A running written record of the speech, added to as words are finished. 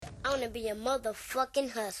I want to be a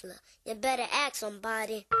motherfucking hustler. You better ask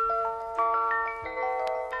somebody.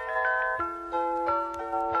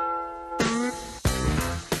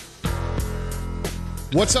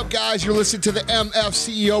 What's up, guys? You're listening to the MF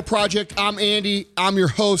CEO Project. I'm Andy. I'm your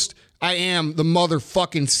host. I am the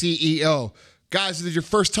motherfucking CEO. Guys, if this is your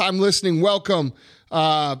first time listening, welcome.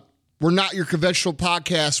 We're not your conventional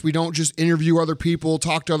podcast. We don't just interview other people,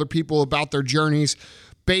 talk to other people about their journeys.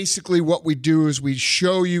 Basically, what we do is we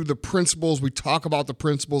show you the principles. We talk about the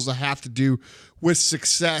principles that have to do with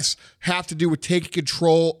success, have to do with taking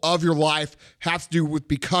control of your life, have to do with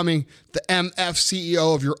becoming the MF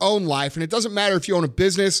CEO of your own life. And it doesn't matter if you own a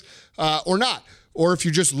business or not, or if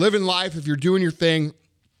you're just living life, if you're doing your thing.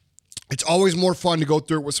 It's always more fun to go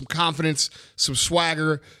through it with some confidence, some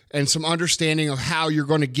swagger, and some understanding of how you're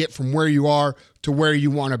going to get from where you are to where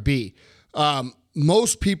you want to be.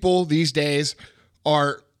 Most people these days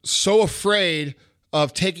are so afraid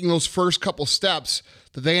of taking those first couple steps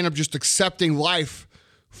that they end up just accepting life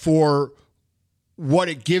for what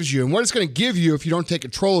it gives you. And what it's going to give you if you don't take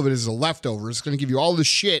control of it is a leftover. It's going to give you all the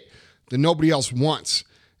shit that nobody else wants.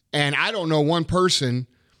 And I don't know one person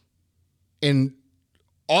in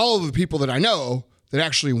all of the people that I know that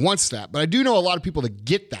actually wants that. But I do know a lot of people that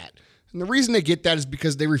get that. And the reason they get that is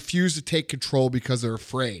because they refuse to take control because they're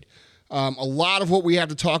afraid. A lot of what we have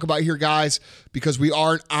to talk about here, guys, because we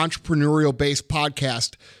are an entrepreneurial-based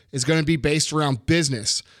podcast, is going to be based around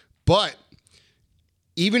business. But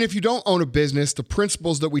even if you don't own a business, the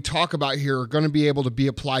principles that we talk about here are going to be able to be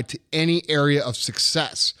applied to any area of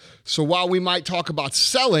success. So while we might talk about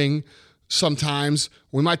selling sometimes,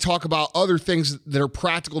 we might talk about other things that are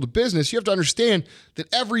practical to business, you have to understand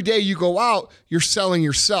that every day you go out, you're selling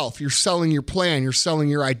yourself, you're selling your plan, you're selling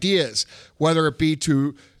your ideas, whether it be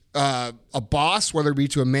to a boss, whether it be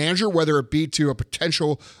to a manager, whether it be to a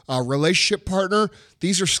potential relationship partner.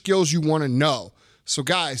 These are skills you want to know. So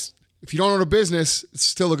guys, if you don't own a business, it's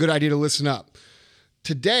still a good idea to listen up.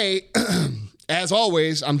 Today, as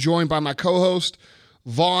always, I'm joined by my co-host,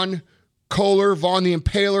 Vaughn Kohler, Vaughn the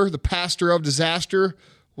Impaler, the pastor of disaster.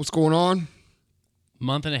 What's going on?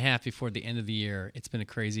 Month and a half before the end of the year. It's been a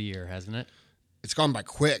crazy year, hasn't it? It's gone by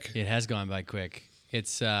quick. It has gone by quick.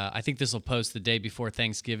 It's. I think this will post the day before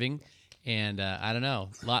Thanksgiving, and I don't know,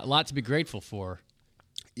 lot to be grateful for.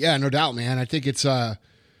 Yeah, no doubt, man. I think it's.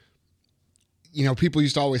 People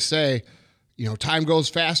used to always say, time goes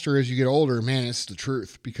faster as you get older. Man, it's the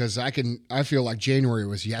truth, because I feel like January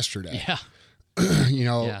was yesterday. Yeah.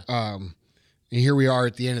 And here we are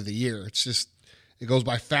at the end of the year. It's just, it goes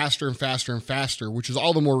by faster and faster and faster, which is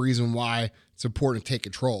all the more reason why it's important to take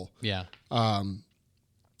control. Yeah.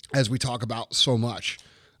 As we talk about so much.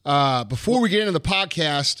 Before we get into the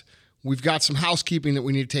podcast, we've got some housekeeping that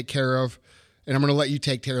we need to take care of, and I'm going to let you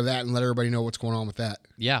take care of that and let everybody know what's going on with that.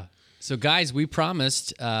 Yeah. So, guys, we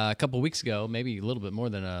promised a couple weeks ago, maybe a little bit more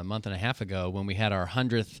than a month and a half ago, when we had our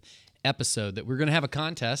 100th episode, that we're going to have a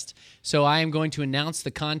contest. So I am going to announce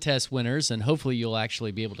the contest winners, and hopefully you'll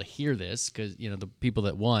actually be able to hear this, because the people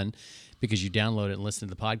that won, because you download it and listen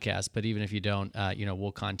to the podcast. But even if you don't,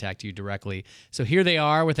 we'll contact you directly. So here they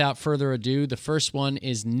are. Without further ado, the first one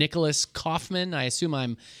is Nicholas Kaufman. I assume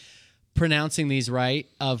I'm pronouncing these right,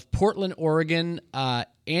 of Portland, Oregon.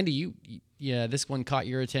 Andy, this one caught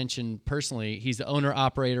your attention personally. He's the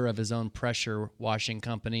owner-operator of his own pressure washing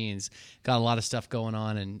company, and he's got a lot of stuff going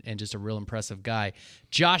on, and just a real impressive guy.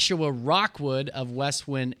 Joshua Rockwood of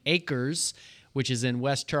Westwind Acres, which is in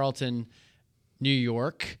West Charlton, New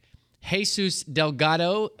York. Jesus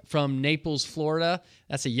Delgado from Naples, Florida.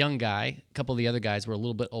 That's a young guy. A couple of the other guys were a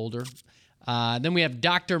little bit older. Then we have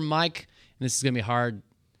Dr. Mike, and this is going to be a hard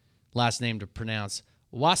last name to pronounce,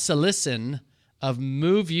 Wassilison of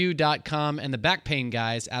MoveU.com, and the Back Pain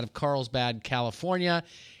guys out of Carlsbad, California.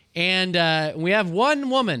 And we have one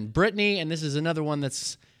woman, Brittany, and this is another one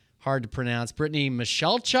that's hard to pronounce, Brittany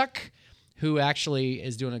Michalchuk, who actually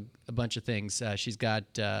is doing a bunch of things. She's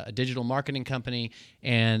got a digital marketing company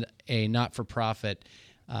and a not-for-profit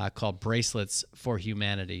called Bracelets for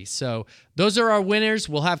Humanity. So those are our winners.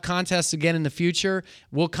 We'll have contests again in the future.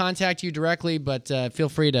 We'll contact you directly, but feel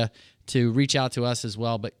free to reach out to us as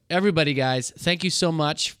well. But everybody, guys, thank you so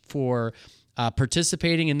much for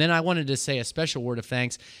participating. And then I wanted to say a special word of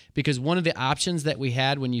thanks, because one of the options that we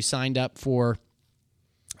had when you signed up for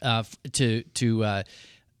to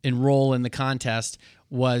enroll in the contest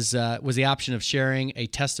was the option of sharing a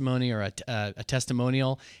testimony or a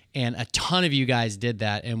testimonial, and a ton of you guys did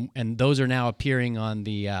that, and those are now appearing on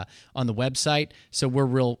the website. So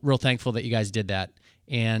we're real thankful that you guys did that.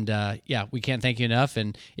 And we can't thank you enough.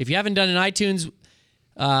 And if you haven't done an iTunes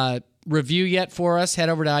review yet for us, head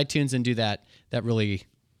over to iTunes and do that. That really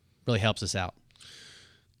really helps us out.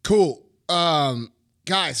 Cool.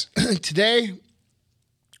 Guys, today,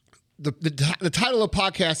 the title of the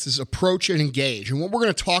podcast is Approach and Engage. And what we're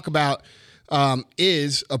going to talk about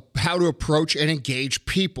is how to approach and engage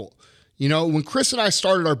people. You know, when Chris and I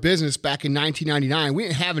started our business back in 1999, we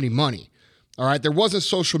didn't have any money. All right. There wasn't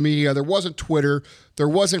social media. There wasn't Twitter. There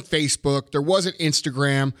wasn't Facebook. There wasn't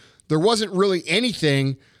Instagram. There wasn't really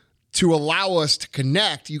anything to allow us to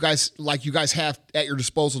connect you guys have at your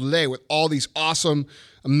disposal today with all these awesome,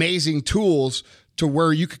 amazing tools to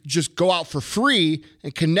where you could just go out for free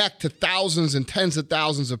and connect to thousands and tens of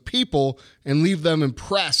thousands of people and leave them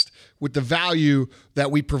impressed with the value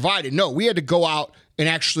that we provided. No, we had to go out and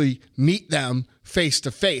actually meet them face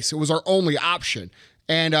to face. It was our only option.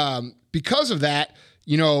 And because of that,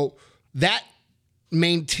 you know, that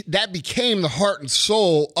became the heart and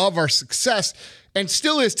soul of our success and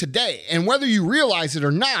still is today. And whether you realize it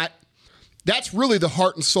or not, that's really the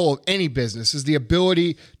heart and soul of any business, is the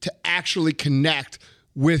ability to actually connect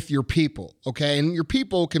with your people, okay? And your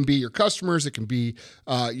people can be your customers. It can be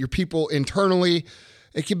your people internally.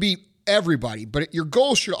 It can be everybody. But your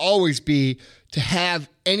goal should always be to have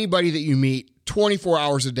anybody that you meet 24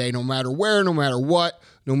 hours a day, no matter where, no matter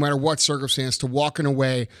what circumstance, to walking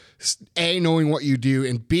away, A, knowing what you do,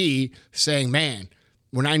 and B, saying, man,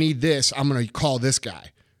 when I need this, I'm going to call this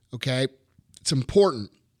guy, okay? It's important.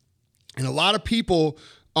 And a lot of people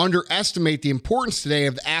underestimate the importance today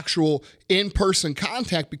of the actual in-person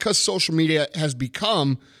contact because social media has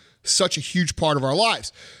become such a huge part of our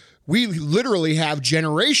lives. We literally have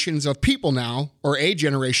generations of people now, or a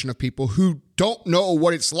generation of people, who don't know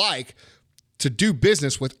what it's like to do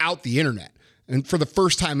business without the internet. And for the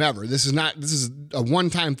first time ever, this is a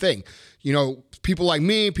one-time thing. You know, people like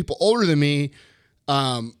me, people older than me,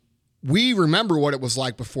 we remember what it was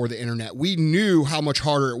like before the internet. We knew how much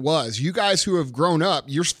harder it was. You guys who have grown up,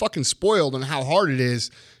 you're fucking spoiled on how hard it is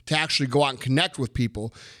to actually go out and connect with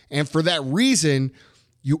people. And for that reason,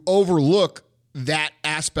 you overlook that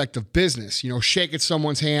aspect of business. You know, shaking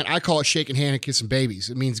someone's hand. I call it shaking hand and kissing babies.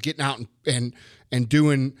 It means getting out and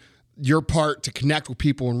doing your part to connect with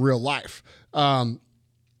people in real life.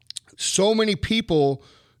 So many people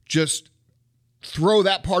just throw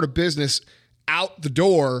that part of business out the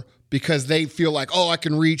door because they feel like, oh, I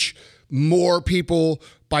can reach more people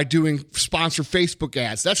by doing sponsored Facebook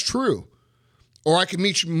ads. That's true. Or I can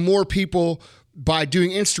reach more people by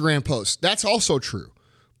doing Instagram posts. That's also true.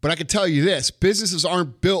 But I can tell you this, businesses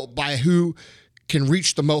aren't built by who can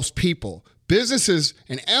reach the most people. Businesses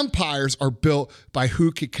and empires are built by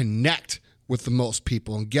who can connect with the most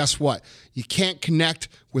people. And guess what? You can't connect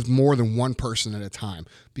with more than one person at a time,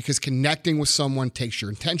 because connecting with someone takes your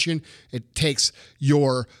intention, it takes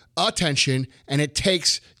your attention, and it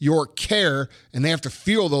takes your care, and they have to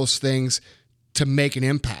feel those things to make an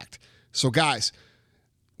impact. So guys,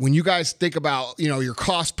 when you guys think about, you know, your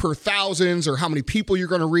cost per thousands or how many people you're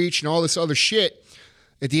going to reach and all this other shit,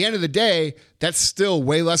 at the end of the day, that's still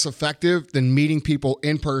way less effective than meeting people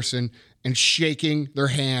in person and shaking their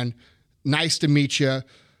hand. Nice to meet you.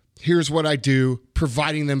 Here's what I do,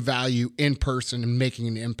 providing them value in person and making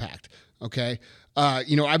an impact. Okay.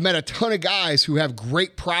 You know, I've met a ton of guys who have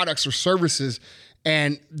great products or services,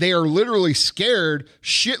 and they are literally scared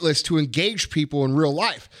shitless to engage people in real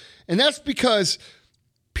life. And that's because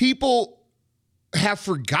people have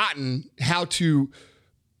forgotten how to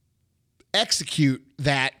execute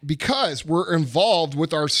that, because we're involved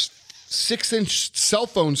with our 6-inch cell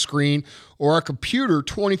phone screen or our computer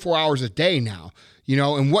 24 hours a day now, you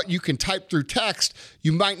know, and what you can type through text,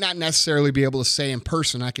 you might not necessarily be able to say in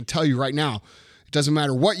person. I can tell you right now, it doesn't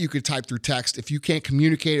matter what you could type through text. If you can't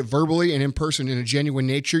communicate it verbally and in person in a genuine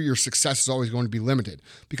nature, your success is always going to be limited,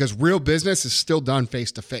 because real business is still done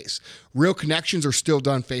face to face. Real connections are still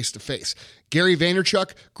done face to face. Gary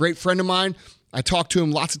Vaynerchuk, great friend of mine. I talked to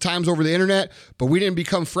him lots of times over the internet, but we didn't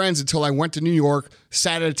become friends until I went to New York,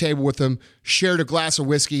 sat at a table with him, shared a glass of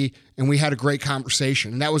whiskey, and we had a great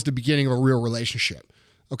conversation. And that was the beginning of a real relationship.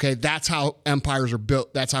 Okay, that's how empires are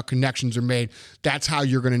built. That's how connections are made. That's how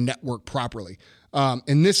you're going to network properly.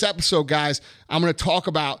 In this episode, guys, I'm going to talk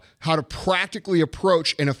about how to practically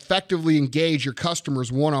approach and effectively engage your customers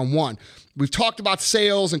one-on-one. We've talked about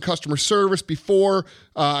sales and customer service before.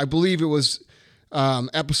 I believe it was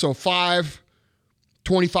episode 5.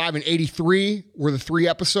 25 and 83 were the 3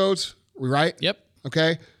 episodes. We right? Yep.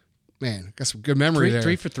 Okay. Man, got some good memory there.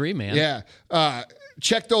 3 for 3, man. Yeah.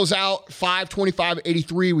 Check those out. 5, 25,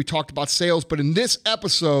 83. We talked about sales. But in this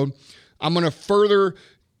episode, I'm going to further,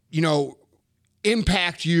 you know,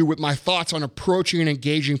 impact you with my thoughts on approaching and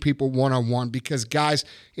engaging people one-on-one, because guys,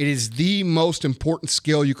 it is the most important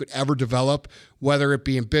skill you could ever develop, whether it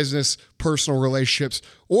be in business, personal relationships,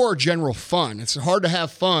 or general fun. It's hard to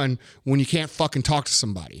have fun when you can't fucking talk to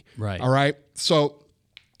somebody. Right. All right. So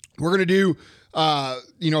we're going to do,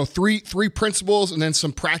 three principles and then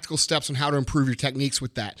some practical steps on how to improve your techniques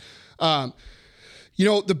with that.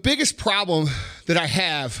 The biggest problem that I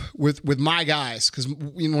have with my guys, because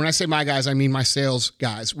when I say my guys, I mean my sales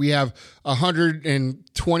guys. We have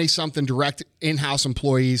 120 something direct in-house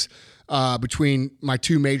employees between my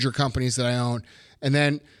two major companies that I own, and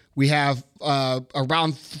then we have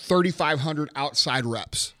around 3,500 outside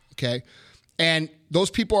reps. Okay, and those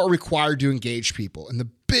people are required to engage people, and the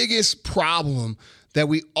biggest problem that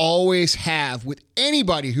we always have with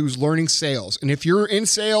anybody who's learning sales. And if you're in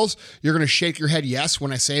sales, you're going to shake your head yes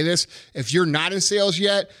when I say this. If you're not in sales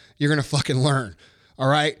yet, you're going to fucking learn. All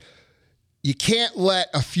right? You can't let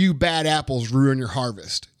a few bad apples ruin your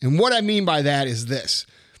harvest. And what I mean by that is this.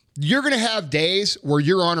 You're going to have days where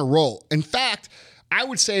you're on a roll. In fact, I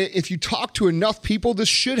would say if you talk to enough people, this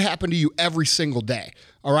should happen to you every single day.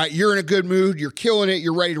 All right, you're in a good mood, you're killing it,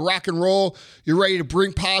 you're ready to rock and roll, you're ready to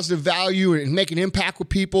bring positive value and make an impact with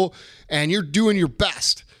people, and you're doing your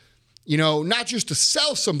best. Not just to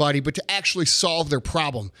sell somebody, but to actually solve their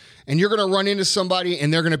problem. And you're going to run into somebody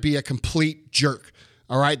and they're going to be a complete jerk.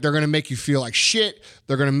 All right, they're going to make you feel like shit.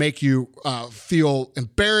 They're going to make you feel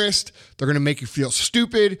embarrassed. They're going to make you feel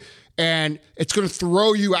stupid. And it's going to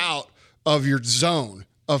throw you out of your zone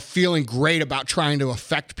of feeling great about trying to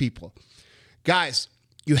affect people. Guys,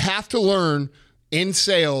 you have to learn in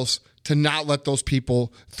sales to not let those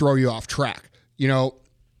people throw you off track.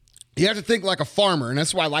 You have to think like a farmer, and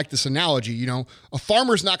that's why I like this analogy. A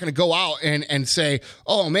farmer's not going to go out and say,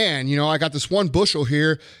 oh man, I got this one bushel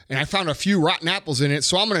here and I found a few rotten apples in it.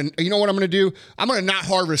 So I'm going to, what I'm going to do? I'm going to not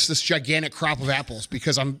harvest this gigantic crop of apples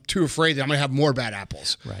because I'm too afraid that I'm going to have more bad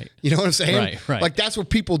apples. Right. You know what I'm saying? Right. Like that's what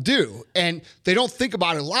people do. And they don't think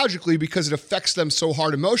about it logically because it affects them so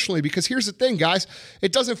hard emotionally. Because here's the thing, guys,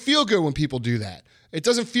 it doesn't feel good when people do that. It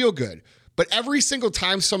doesn't feel good. But every single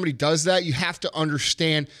time somebody does that, you have to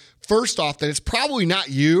understand, first off, that it's probably not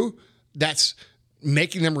you that's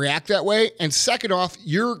making them react that way. And second off,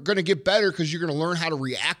 you're going to get better because you're going to learn how to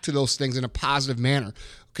react to those things in a positive manner.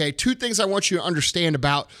 Okay, two things I want you to understand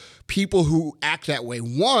about people who act that way.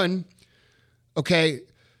 One, okay,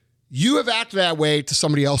 you have acted that way to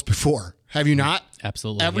somebody else before. Have you not?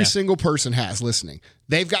 Absolutely. Every single person has listening.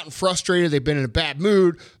 They've gotten frustrated. They've been in a bad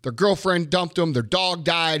mood. Their girlfriend dumped them. Their dog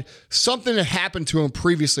died. Something that happened to them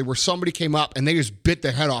previously where somebody came up and they just bit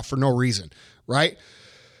their head off for no reason, right?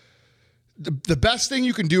 The best thing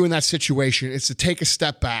you can do in that situation is to take a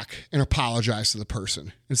step back and apologize to the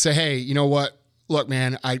person and say, hey, you know what? Look,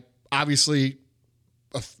 man, I obviously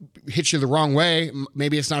hit you the wrong way.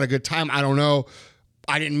 Maybe it's not a good time. I don't know.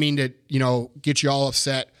 I didn't mean to, get you all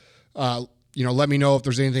upset. Let me know if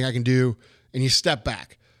there's anything I can do. And you step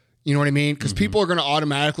back. You know what I mean? Because people are going to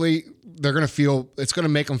automatically, they're going to feel, it's going to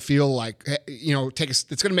make them feel like, it's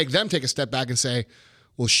going to make them take a step back and say,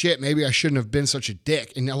 well, shit, maybe I shouldn't have been such a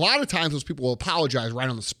dick. And a lot of times those people will apologize right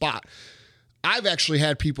on the spot. I've actually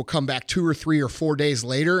had people come back 2 or 3 or 4 days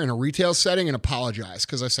later in a retail setting and apologize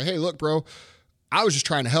because I say, hey, look, bro, I was just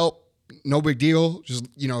trying to help. No big deal. Just,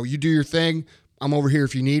 you do your thing. I'm over here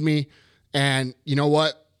if you need me. And you know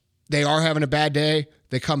what? They are having a bad day.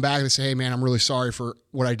 They come back and they say, hey, man, I'm really sorry for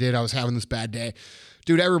what I did. I was having this bad day.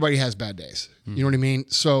 Dude, everybody has bad days. You know what I mean?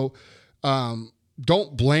 So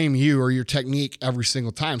don't blame you or your technique every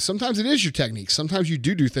single time. Sometimes it is your technique. Sometimes you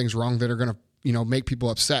do things wrong that are going to, make people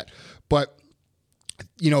upset. But,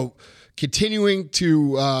 continuing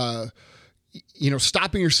to,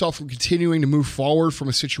 stopping yourself from continuing to move forward from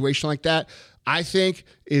a situation like that, I think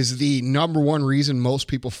is the number one reason most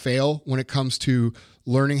people fail when it comes to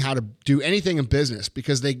learning how to do anything in business,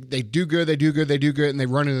 because they do good, and they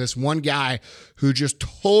run into this one guy who just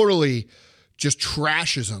totally just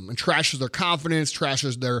trashes them and trashes their confidence,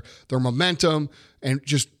 trashes their momentum, and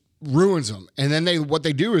just ruins them. And then what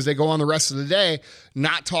they do is they go on the rest of the day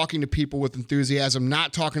not talking to people with enthusiasm,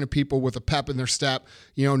 not talking to people with a pep in their step,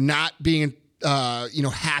 not being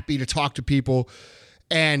happy to talk to people.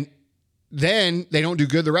 And then they don't do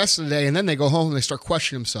good the rest of the day, and then they go home and they start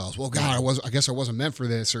questioning themselves. Well, God, I guess I wasn't meant for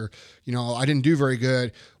this, or, I didn't do very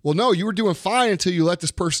good. Well, no, you were doing fine until you let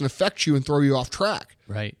this person affect you and throw you off track.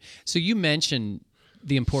 Right. So you mentioned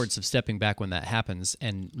the importance of stepping back when that happens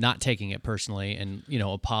and not taking it personally and,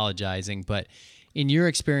 apologizing. But in your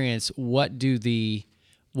experience, what do the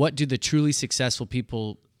truly successful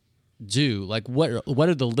people do? Like what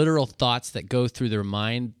are the literal thoughts that go through their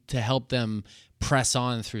mind to help them press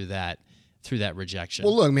on through that rejection?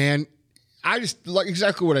 Well, look, man, I just like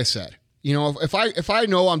exactly what I said. You know, if I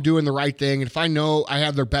know I'm doing the right thing, and if I know I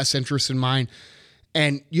have their best interests in mind,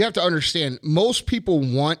 and you have to understand, most people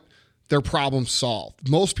want their problem solved.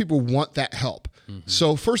 Most people want that help.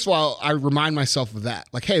 So first of all, I remind myself of that.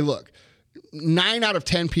 Like, hey, look, 9 out of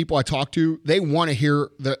 10 people I talk to, they want to hear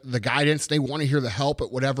the guidance. They want to hear the help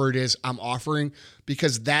at whatever it is I'm offering,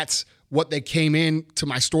 because that's what they came in to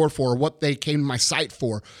my store for, what they came to my site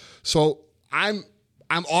for. So I'm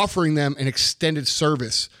offering them an extended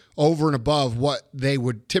service over and above what they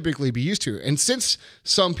would typically be used to. And since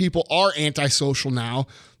some people are antisocial now,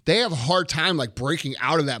 they have a hard time like breaking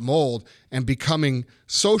out of that mold and becoming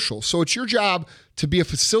social. So it's your job to be a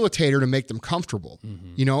facilitator to make them comfortable,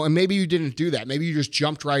 you know, and maybe you didn't do that. Maybe you just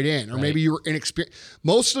jumped right in, or maybe you were inexperienced.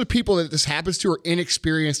 Most of the people that this happens to are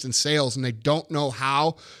inexperienced in sales, and they don't know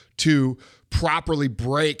how to properly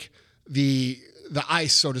break the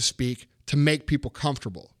ice, so to speak, to make people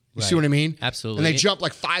comfortable. You see what I mean? Absolutely. And they jump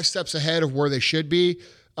like 5 steps ahead of where they should be.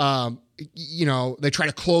 You know, they try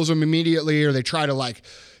to close them immediately, or they try to like,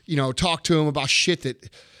 you know, talk to them about shit that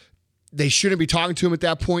they shouldn't be talking to them at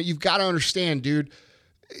that point. You've got to understand, dude,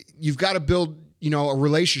 you've got to build, you know, a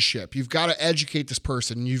relationship. You've got to educate this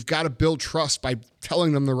person. You've got to build trust by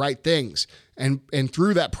telling them the right things. And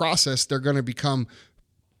through that process, they're going to become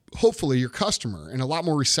hopefully your customer and a lot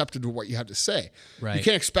more receptive to what you have to say. Right. You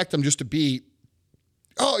can't expect them just to be,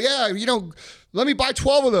 oh yeah, you know, let me buy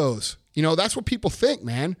 12 of those. You know, that's what people think,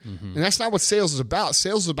 man. And that's not what sales is about.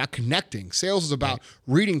 Sales is about connecting. Sales is about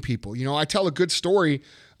reading people. You know, I tell a good story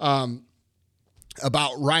about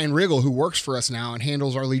Ryan Riggle, who works for us now and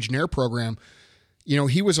handles our Legionnaire program. You know,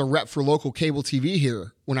 he was a rep for local cable TV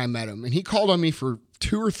here when I met him. And he called on me for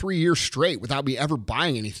 2 or 3 years straight without me ever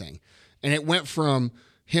buying anything. And it went from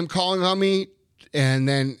him calling on me and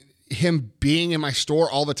then him being in my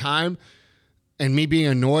store all the time and me being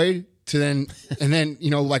annoyed to then, and then, you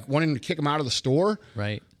know, like wanting to kick him out of the store.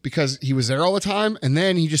 Right. Because he was there all the time. And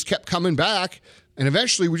then he just kept coming back. And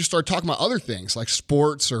eventually we just started talking about other things like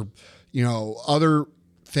sports or, you know, other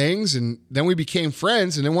things. And then we became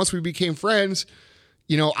friends. And then once we became friends,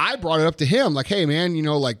 you know, I brought it up to him like, hey man, you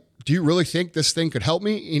know, like, do you really think this thing could help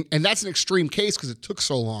me? And that's an extreme case because it took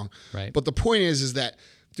so long. Right. But the point is that,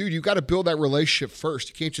 dude, you got to build that relationship first.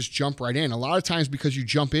 You can't just jump right in. A lot of times because you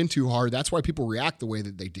jump in too hard, that's why people react the way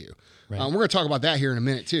that they do. Right. We're going to talk about that here in a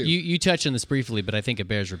minute too. You touched on this briefly, but I think it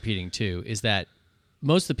bears repeating too, is that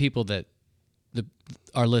most of the people that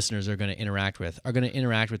our listeners are going to interact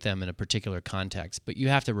with them in a particular context. But you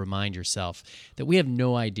have to remind yourself that we have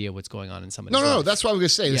no idea what's going on in somebody's life. No, that's what I'm going to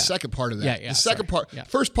say. The second part of that. The second part.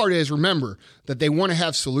 First part is remember that they want to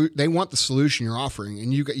have they want the solution you're offering,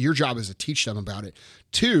 and your job is to teach them about it.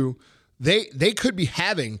 2, they could be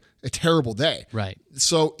having a terrible day. Right.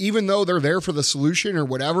 So even though they're there for the solution or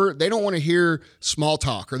whatever, they don't want to hear small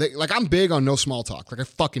talk, or like I'm big on no small talk. Like I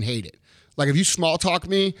fucking hate it. Like if you small talk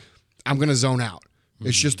me, I'm going to zone out.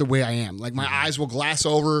 It's just the way I am. Like my eyes will glass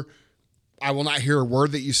over. I will not hear a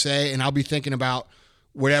word that you say, and I'll be thinking about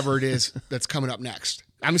whatever it is that's coming up next.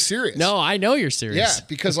 I'm serious. No, I know you're serious. Yeah,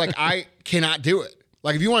 because like I cannot do it.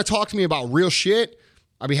 Like if you want to talk to me about real shit,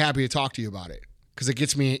 I'll be happy to talk to you about it because it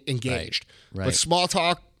gets me engaged. Right. But small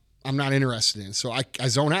talk, I'm not interested in. So I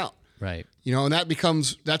zone out. Right. You know, and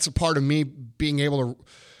that's a part of me being able to,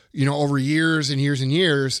 you know, over years and years and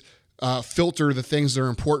years, filter the things that are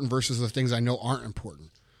important versus the things I know aren't important,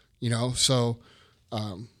 you know? So,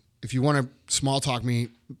 if you want to small talk me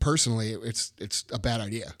personally, it's a bad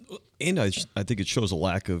idea. And I think it shows a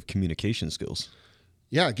lack of communication skills.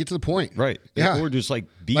 Yeah. Get to the point. Right. Yeah. Or just like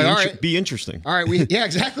be interesting. All right. Yeah,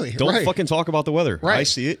 exactly. Don't fucking talk about the weather. Right. I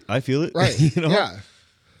see it. I feel it. Right. You know? Yeah.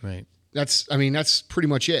 Right. That's pretty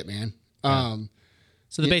much it, man.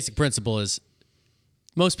 So the basic principle is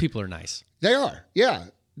most people are nice. They are. Yeah.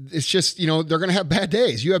 It's just, you know, they're going to have bad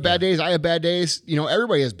days. You have bad days. I have bad days. You know,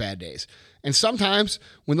 everybody has bad days. And sometimes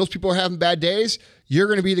when those people are having bad days, you're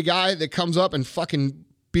going to be the guy that comes up and fucking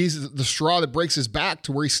be the straw that breaks his back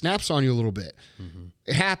to where he snaps on you a little bit. Mm-hmm.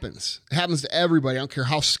 It happens. It happens to everybody. I don't care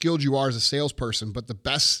how skilled you are as a salesperson, but the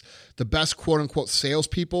best quote unquote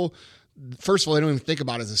salespeople, first of all, they don't even think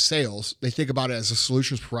about it as a sales. They think about it as a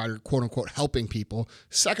solutions provider, quote unquote, helping people.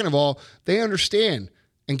 Second of all, they understand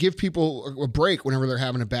and give people a break whenever they're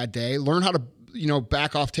having a bad day. Learn how to, you know,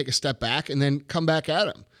 back off, take a step back, and then come back at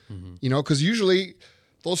them. Mm-hmm. You know, because usually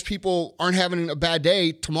those people aren't having a bad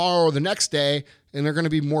day tomorrow or the next day, and they're going to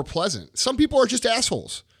be more pleasant. Some people are just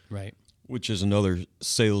assholes. Right. Which is another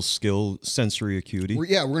sales skill, sensory acuity. We're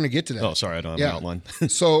going to get to that. Oh, sorry, I don't have an outline.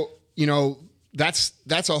 So, you know, that's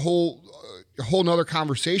a whole a whole nother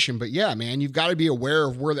conversation. But yeah, man, you've got to be aware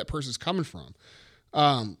of where that person's coming from.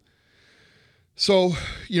 So,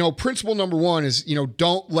 principle number one is,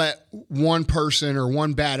 don't let one person or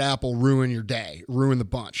one bad apple ruin your day, ruin the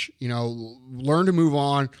bunch. Learn to move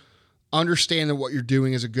on, understand that what you're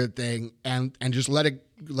doing is a good thing, and just let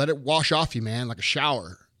it wash off you, man, like a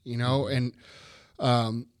shower, and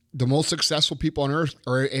the most successful people on earth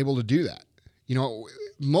are able to do that.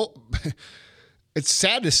 It's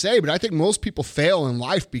sad to say, but I think most people fail in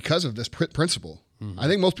life because of this principle. I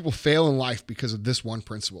think most people fail in life because of this one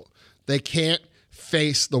principle. They can't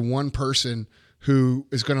face the one person who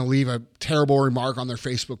is going to leave a terrible remark on their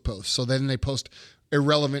Facebook post. So then they post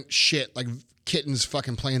irrelevant shit like kittens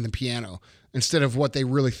fucking playing the piano instead of what they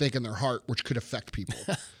really think in their heart, which could affect people.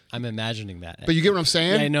 I'm imagining that. But you get what I'm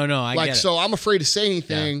saying? Yeah, no, I get it. So I'm afraid to say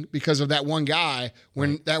anything because of that one guy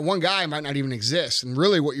when that one guy might not even exist. And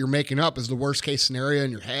really what you're making up is the worst case scenario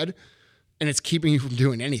in your head, and it's keeping you from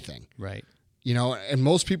doing anything. Right. And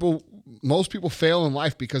most people fail in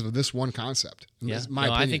life because of this one concept. Yeah,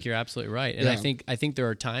 I think you're absolutely right. And I think there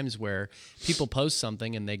are times where people post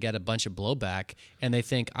something and they get a bunch of blowback and they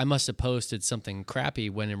think I must have posted something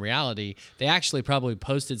crappy, when in reality they actually probably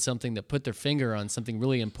posted something that put their finger on something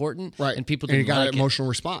really important. Right. And people didn't and you got like an emotional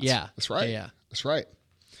response. Yeah. That's right. Yeah. That's right.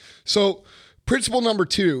 So principle number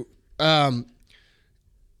 2,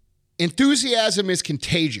 enthusiasm is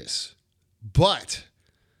contagious, but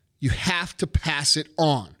you have to pass it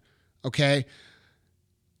on. Okay.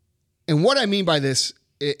 And what I mean by this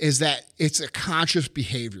is that it's a conscious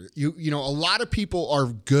behavior. A lot of people are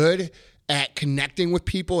good at connecting with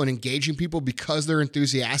people and engaging people because they're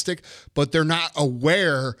enthusiastic, but they're not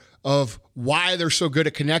aware of why they're so good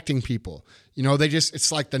at connecting people.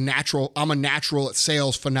 It's like I'm a natural at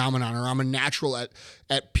sales phenomenon, or I'm a natural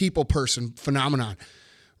at people person phenomenon.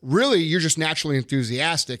 Really, you're just naturally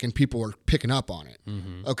enthusiastic and people are picking up on it.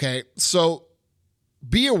 Mm-hmm. Okay. So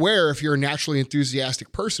be aware, if you're a naturally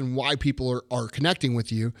enthusiastic person, why people are connecting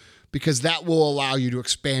with you, because that will allow you to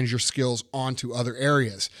expand your skills onto other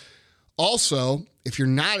areas. Also, if you're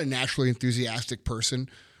not a naturally enthusiastic person,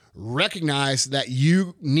 recognize that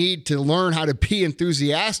you need to learn how to be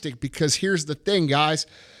enthusiastic, because here's the thing, guys.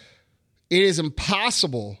 It is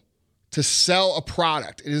impossible to sell a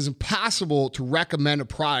product. It is impossible to recommend a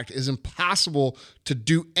product. It is impossible to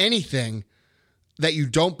do anything that you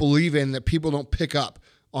don't believe in, that people don't pick up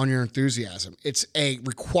on your enthusiasm. It's a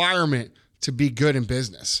requirement to be good in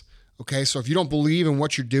business. Okay, so if you don't believe in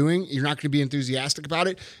what you're doing, you're not going to be enthusiastic about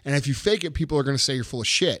it. And if you fake it, people are going to say you're full of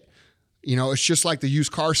shit. It's just like the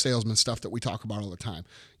used car salesman stuff that we talk about all the time.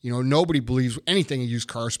 Nobody believes anything a used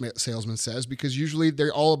car salesman says, because usually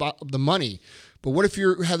they're all about the money. But what if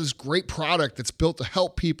you have this great product that's built to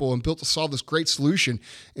help people and built to solve this great solution,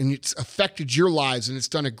 and it's affected your lives and it's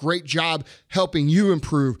done a great job helping you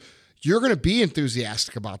improve? You're going to be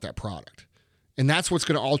enthusiastic about that product. And that's what's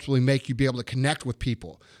going to ultimately make you be able to connect with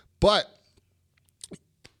people. But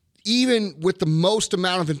even with the most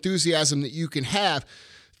amount of enthusiasm that you can have,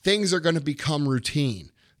 things are going to become routine.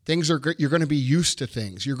 You're going to be used to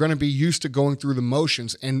things. You're going to be used to going through the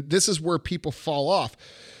motions. And this is where people fall off,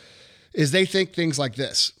 is they think things like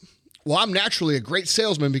this. Well, I'm naturally a great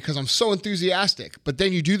salesman because I'm so enthusiastic. But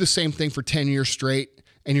then you do the same thing for 10 years straight,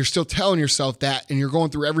 and you're still telling yourself that, and you're going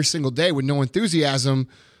through every single day with no enthusiasm,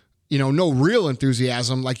 no real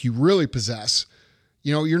enthusiasm like you really possess.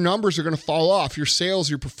 Your numbers are going to fall off. Your sales,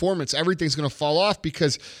 your performance, everything's going to fall off,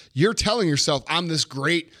 because you're telling yourself, I'm this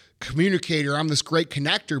great communicator, I'm this great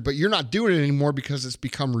connector, but you're not doing it anymore because it's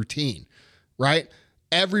become routine, right?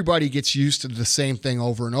 Everybody gets used to the same thing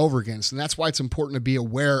over and over again. So that's why it's important to be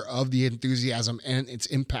aware of the enthusiasm and its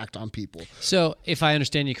impact on people. So if I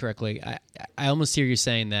understand you correctly, I almost hear you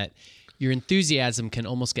saying that your enthusiasm can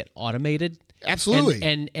almost get automated. Absolutely.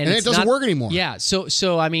 And it doesn't work anymore. Yeah.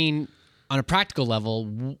 So I mean, on a practical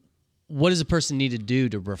level, what does a person need to do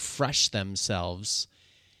to refresh themselves?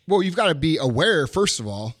 Well, you've got to be aware, first of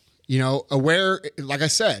all. Aware, like I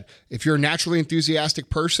said, if you're a naturally enthusiastic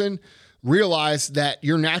person, realize that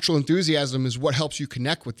your natural enthusiasm is what helps you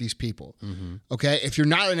connect with these people. Mm-hmm. Okay? If you're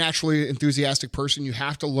not a naturally enthusiastic person, you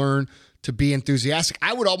have to learn to be enthusiastic.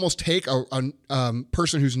 I would almost take a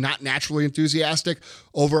person who's not naturally enthusiastic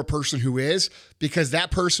over a person who is, because that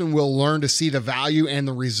person will learn to see the value and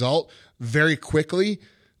the result very quickly,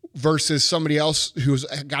 versus somebody else who's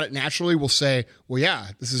got it naturally will say, well, yeah,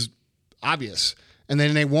 this is obvious. And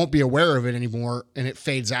then they won't be aware of it anymore, and it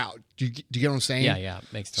fades out. Do you get what I'm saying? Yeah,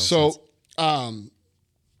 makes total sense.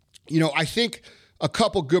 I think a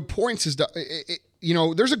couple good points is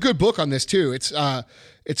there's a good book on this too.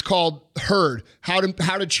 It's called Herd, How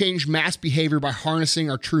to Change Mass Behavior by Harnessing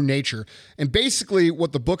Our True Nature. And basically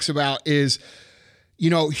what the book's about is,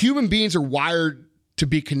 human beings are wired to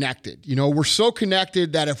be connected. We're so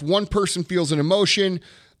connected that if one person feels an emotion,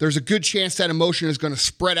 there's a good chance that emotion is going to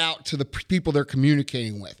spread out to the people they're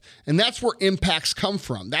communicating with. And that's where impacts come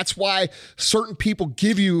from. That's why certain people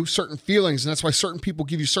give you certain feelings, and that's why certain people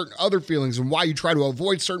give you certain other feelings, and why you try to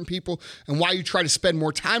avoid certain people, and why you try to spend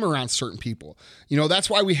more time around certain people. That's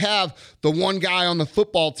why we have the one guy on the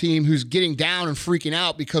football team who's getting down and freaking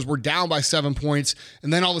out because we're down by 7 points,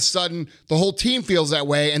 and then all of a sudden the whole team feels that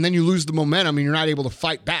way, and then you lose the momentum and you're not able to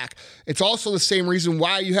fight back. It's also the same reason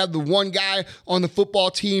why you have the one guy on the football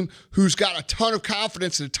team who's got a ton of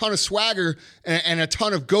confidence and a ton of swagger and a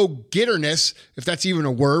ton of go-getterness, if that's even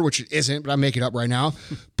a word, which it isn't, but I make it up right now.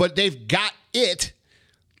 But they've got it,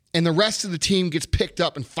 and the rest of the team gets picked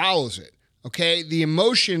up and follows it. Okay, the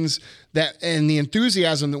emotions and the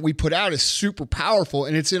enthusiasm that we put out is super powerful,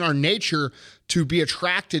 and it's in our nature to be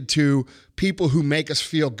attracted to people who make us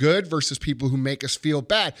feel good versus people who make us feel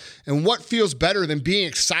bad. And what feels better than being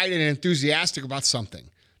excited and enthusiastic about something?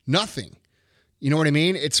 Nothing. You know what I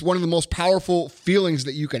mean? It's one of the most powerful feelings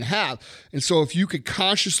that you can have. And so if you could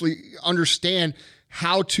consciously understand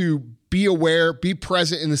how to be aware, be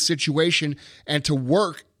present in the situation, and to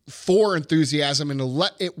work for enthusiasm and to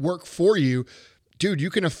let it work for you, dude, you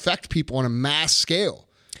can affect people on a mass scale.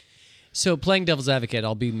 So playing devil's advocate,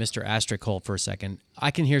 I'll be Mr. Asterisk Hole for a second. I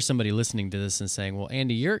can hear somebody listening to this and saying, well,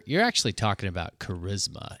 Andy, you're actually talking about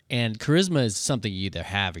charisma. And charisma is something you either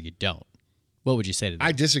have or you don't. What would you say to that?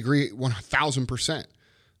 I disagree 1,000%.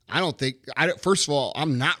 First of all,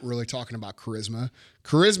 I'm not really talking about charisma.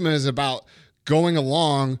 Charisma is about going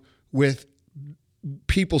along with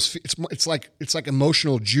people's, it's like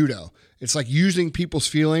emotional judo. It's like using people's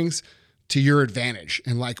feelings to your advantage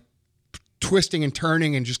and like twisting and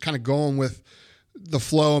turning and just kind of going with the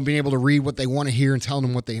flow and being able to read what they want to hear and telling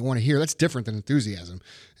them what they want to hear. That's different than enthusiasm.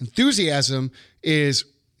 Enthusiasm is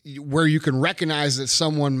where you can recognize that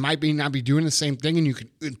someone might not be doing the same thing, and you can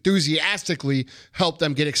enthusiastically help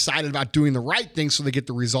them get excited about doing the right thing so they get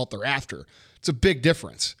the result they're after. It's a big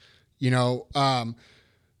difference, And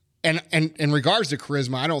in regards to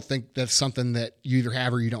charisma, I don't think that's something that you either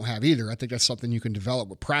have or you don't have either. I think that's something you can develop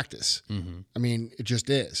with practice. Mm-hmm. I mean, it just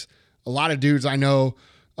is. A lot of dudes I know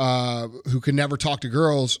who can never talk to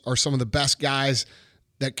girls are some of the best guys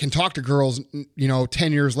that can talk to girls,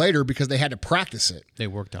 10 years later because they had to practice it. They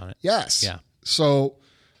worked on it. Yes. Yeah. So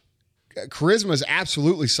charisma is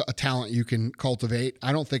absolutely a talent you can cultivate.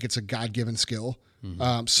 I don't think it's a God-given skill.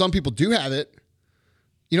 Mm-hmm. Some people do have it.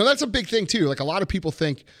 That's a big thing too. Like a lot of people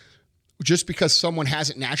think just because someone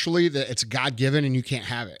has it naturally that it's God-given and you can't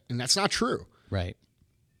have it. And that's not true. Right.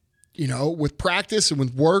 With practice and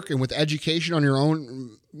with work and with education on your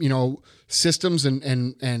own, systems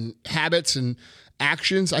and habits and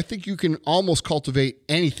actions, I think you can almost cultivate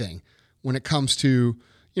anything when it comes to,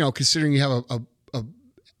 considering you have a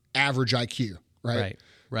average IQ, right?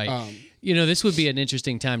 Right. This would be an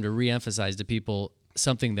interesting time to reemphasize to people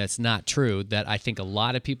something that's not true that I think a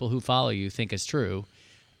lot of people who follow you think is true,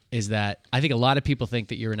 is that I think a lot of people think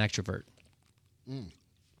that you're an extrovert. Well,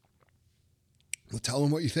 tell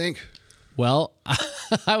them what you think. Well,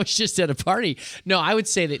 I was just at a party. No, I would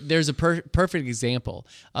say that there's a perfect example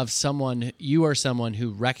of you are someone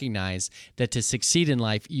who recognized that to succeed in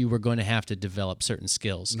life, you were going to have to develop certain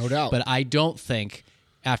skills. No doubt. But I don't think,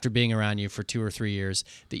 after being around you for 2 or 3 years,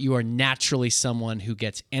 that you are naturally someone who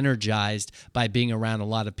gets energized by being around a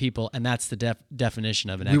lot of people, and that's the definition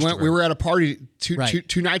of an extrovert. We were at a party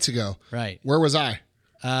two nights ago. Right. Where was I?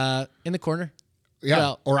 In the corner. Yeah,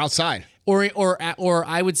 well, or outside. Or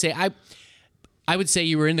I would say I would say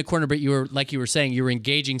you were in the corner, but you were, like you were saying, you were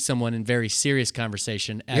engaging someone in very serious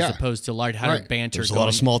conversation as opposed to lighthearted banter. There's a lot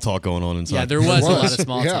of small talk going on inside. Yeah, there was a lot of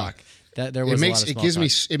small talk. There was a lot of small talk.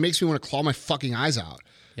 It makes me want to claw my fucking eyes out.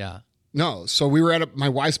 Yeah. No, so we were at my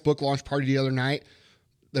wife's book launch party the other night.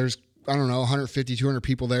 There's, 150, 200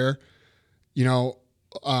 people there.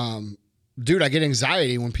 Dude, I get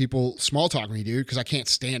anxiety when people small talk me, dude, because I can't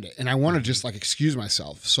stand it. And I want to just excuse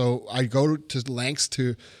myself. So I go to lengths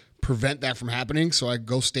to prevent that from happening. So I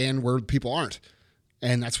go stand where people aren't.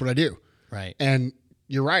 And that's what I do. Right. And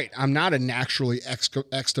you're right. I'm not a naturally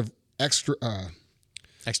extrovert.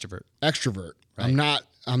 Right.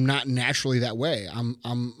 I'm not naturally that way. I'm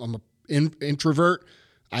an introvert.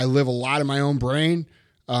 I live a lot in my own brain.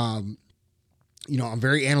 I'm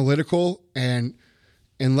very analytical, and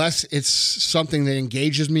unless it's something that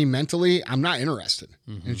engages me mentally, I'm not interested.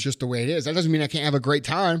 Mm-hmm. It's just the way it is. That doesn't mean I can't have a great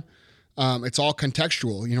time. It's all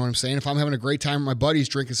contextual. You know what I'm saying? If I'm having a great time with my buddies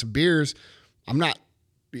drinking some beers, I'm not,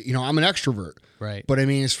 I'm an extrovert. Right. But I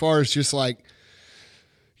mean, as far as just like,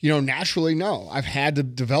 naturally, no, I've had to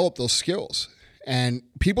develop those skills. And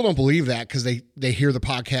people don't believe that because they hear the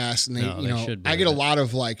podcast and they should I get a believe it. lot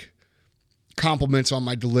of like compliments on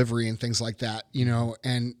my delivery and things like that,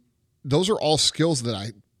 and those are all skills that I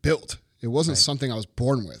built. It wasn't something I was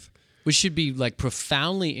born with. Which should be like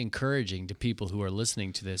profoundly encouraging to people who are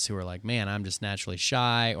listening to this, who are like, man, I'm just naturally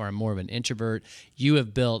shy, or I'm more of an introvert. You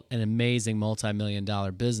have built an amazing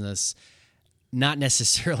multi-million-dollar business, not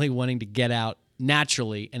necessarily wanting to get out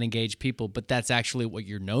naturally and engage people, but that's actually what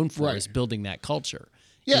you're known for, Right. is building that culture.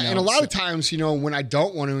 Yeah, and a lot of times, when I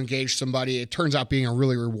don't want to engage somebody, it turns out being a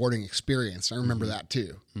really rewarding experience. I remember that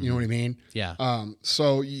too. You know what I mean? Yeah.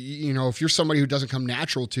 So if you're somebody who doesn't come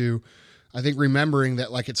natural to, I think remembering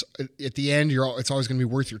that like it's at the end, it's always going to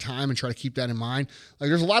be worth your time, and try to keep that in mind. Like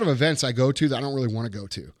there's a lot of events I go to that I don't really want to go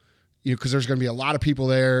to, because there's going to be a lot of people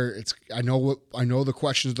there. I know the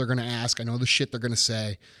questions they're going to ask. I know the shit they're going to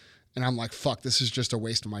say, and I'm like, fuck, this is just a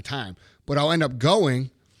waste of my time. But I'll end up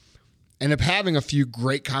going. End up having a few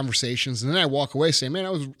great conversations, and then I walk away saying, man,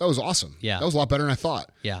 that was awesome. Yeah. That was a lot better than I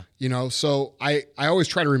thought. Yeah. So I always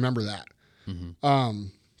try to remember that.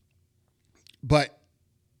 But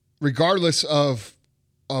regardless of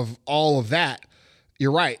all of that,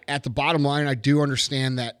 you're right. At the bottom line, I do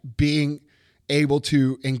understand that being able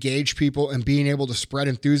to engage people and being able to spread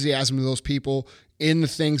enthusiasm to those people in the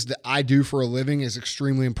things that I do for a living is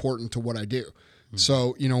extremely important to what I do.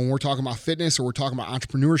 So, when we're talking about fitness, or we're talking about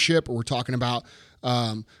entrepreneurship, or we're talking about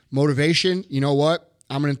motivation, you know what?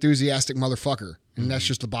 I'm an enthusiastic motherfucker, and that's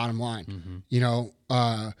just the bottom line.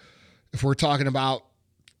 If we're talking about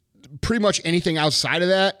pretty much anything outside of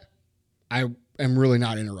that, I am really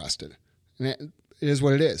not interested. And it is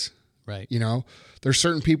what it is. Right. There's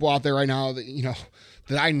certain people out there right now that,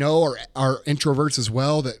 that I know are introverts as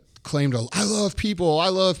well, that claim to, I love people.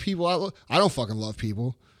 I don't fucking love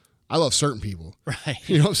people. I love certain people. Right.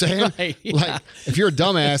 You know what I'm saying? Right, yeah. Like, if you're a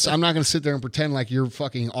dumbass, I'm not going to sit there and pretend like you're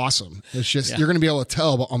fucking awesome. It's just, you're going to be able to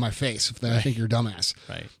tell on my face if I think you're a dumbass.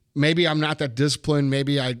 Right. Maybe I'm not that disciplined.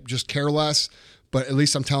 Maybe I just care less, but at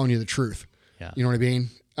least I'm telling you the truth. Yeah. You know what I mean?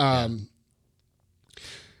 And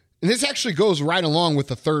this actually goes right along with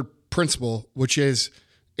the third principle, which is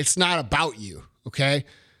it's not about you. Okay.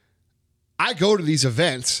 I go to these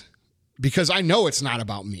events because I know it's not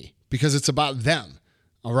about me, because it's about them.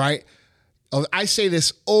 All right. I say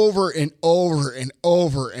this over and over and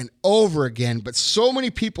over and over again, but so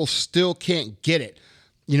many people still can't get it,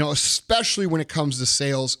 especially when it comes to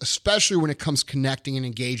sales, especially when it comes connecting and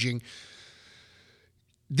engaging.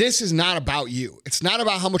 This is not about you. It's not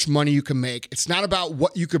about how much money you can make. It's not about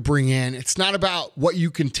what you could bring in. It's not about what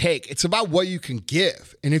you can take. It's about what you can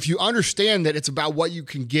give. And if you understand that it's about what you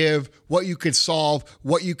can give, what you can solve,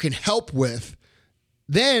 what you can help with,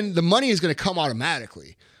 then the money is going to come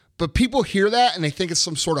automatically. But people hear that and they think it's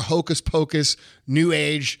some sort of hocus pocus, new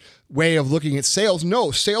age way of looking at sales.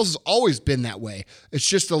 No, sales has always been that way. It's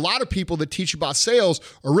just a lot of people that teach about sales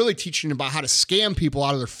are really teaching about how to scam people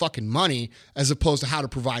out of their fucking money, as opposed to how to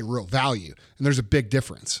provide real value. And there's a big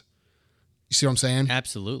difference. You see what I'm saying?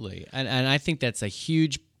 Absolutely. And I think that's a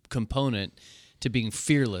huge component to being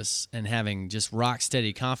fearless and having just rock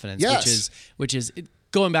steady confidence, Yes. which is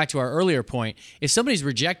going back to our earlier point. If somebody's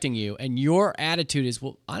rejecting you and your attitude is,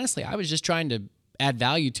 well, honestly, I was just trying to add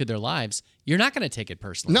value to their lives, you're not going to take it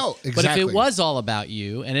personally. No, But if exactly. it was all about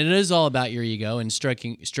you, and it is all about your ego and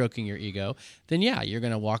stroking your ego, then yeah, you're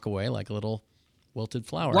going to walk away like a little wilted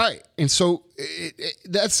flower. Right. And so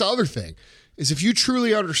that's the other thing, is if you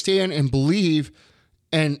truly understand and believe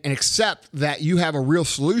and accept that you have a real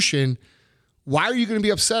solution, why are you going to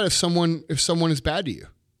be upset if someone is bad to you?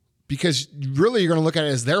 Because really you're going to look at it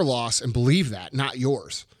as their loss and believe that, not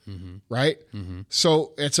yours. Right?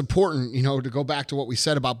 So it's important, to go back to what we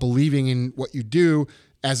said about believing in what you do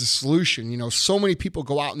as a solution. So many people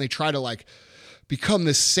go out and they try to like become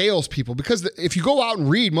this salespeople, because if you go out and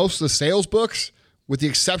read most of the sales books, with the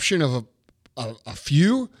exception of a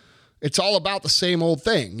few, it's all about the same old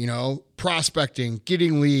thing, prospecting,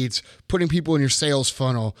 getting leads, putting people in your sales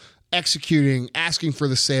funnel, executing, asking for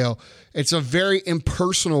the sale. It's a very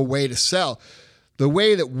impersonal way to sell. The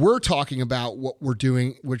way that we're talking about what we're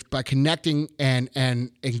doing, which by connecting and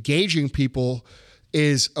engaging people,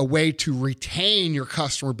 is a way to retain your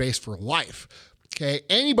customer base for life. Okay.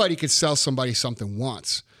 Anybody could sell somebody something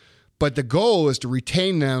once, but the goal is to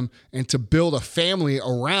retain them and to build a family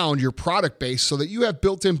around your product base so that you have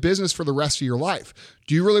built-in business for the rest of your life.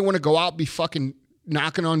 Do you really want to go out and be fucking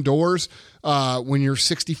knocking on doors when you're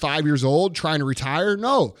 65 years old trying to retire.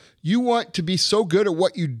 No, you want to be so good at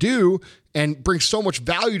what you do and bring so much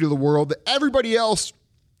value to the world that everybody else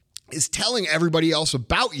is telling everybody else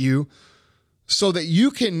about you, so that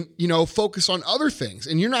you can, focus on other things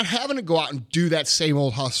and you're not having to go out and do that same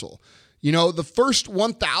old hustle. The first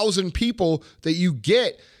 1,000 people that you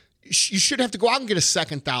get, you shouldn't have to go out and get a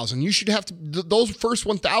second 1,000. You should have to, those first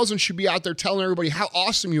 1,000 should be out there telling everybody how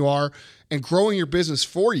awesome you are and growing your business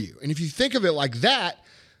for you. And if you think of it like that,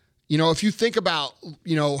 if you think about,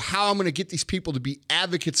 how I'm going to get these people to be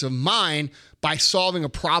advocates of mine by solving a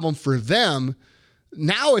problem for them,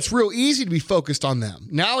 now it's real easy to be focused on them.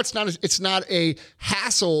 Now it's not a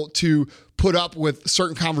hassle to put up with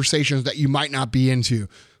certain conversations that you might not be into,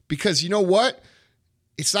 because you know what?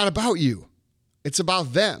 It's not about you. It's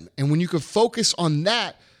about them. And when you can focus on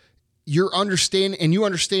that, you understand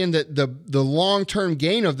that the long-term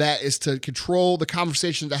gain of that is to control the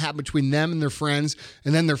conversations that happen between them and their friends,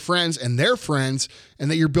 and then their friends and their friends, and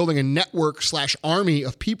that you're building a network / army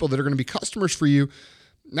of people that are going to be customers for you.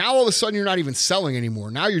 Now, all of a sudden, you're not even selling anymore.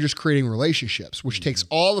 Now you're just creating relationships, which takes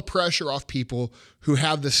all the pressure off people who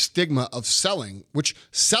have the stigma of selling, which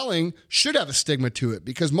selling should have a stigma to it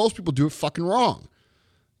because most people do it fucking wrong.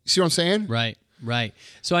 You see what I'm saying? Right.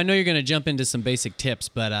 So I know you're going to jump into some basic tips,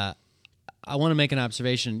 but I want to make an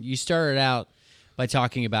observation. You started out by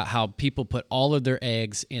talking about how people put all of their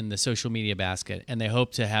eggs in the social media basket and they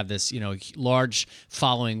hope to have this, large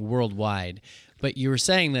following worldwide. But you were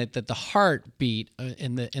saying that the heartbeat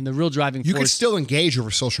and the real driving force. You can still engage over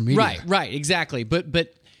social media. Right, exactly.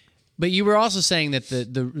 But you were also saying that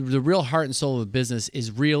the real heart and soul of a business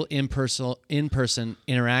is real in-person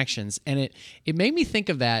interactions, and it made me think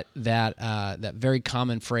of that very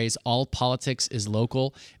common phrase: all politics is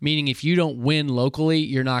local. Meaning, if you don't win locally,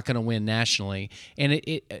 you're not going to win nationally. And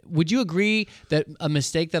would you agree that a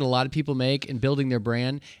mistake that a lot of people make in building their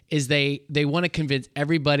brand is they want to convince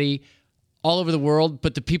everybody all over the world,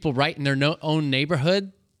 but the people right in their own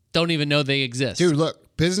neighborhood don't even know they exist. Dude,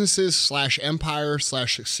 look, businesses / empire /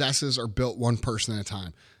 successes are built one person at a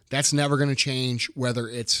time. That's never going to change, whether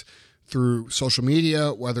it's through social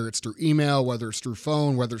media, whether it's through email, whether it's through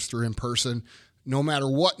phone, whether it's through in person. No matter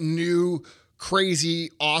what new, crazy,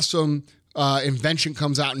 awesome invention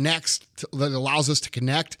comes out next that allows us to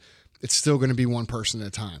connect, it's still going to be one person at a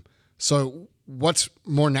time. So what's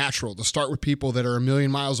more natural, to start with people that are a million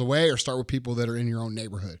miles away or start with people that are in your own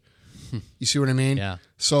neighborhood? You see what I mean? Yeah.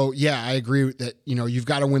 So yeah, I agree that, you've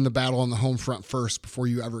got to win the battle on the home front first before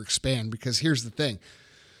you ever expand, because here's the thing,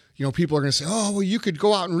 people are going to say, oh, well, you could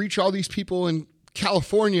go out and reach all these people in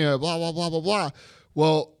California, blah, blah, blah, blah, blah.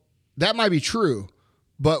 Well, that might be true,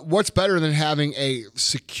 but what's better than having a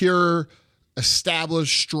secure,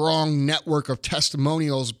 established, strong network of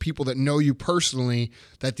testimonials, people that know you personally,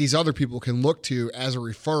 that these other people can look to as a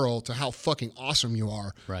referral to how fucking awesome you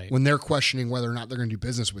are, right, when they're questioning whether or not they're going to do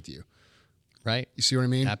business with you. Right. You see what I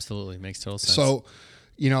mean? Absolutely. Makes total sense. So,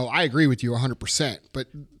 I agree with you 100%, but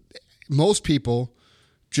most people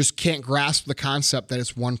just can't grasp the concept that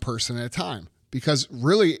it's one person at a time, because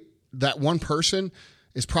really that one person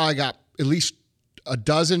is probably got at least a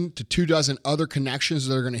dozen to 24 other connections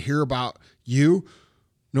that are going to hear about you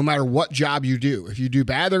no matter what job you do. If you do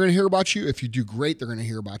bad, they're going to hear about you. If you do great, they're going to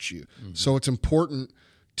hear about you. Mm-hmm. So it's important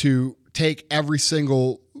to take every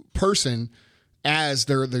single person as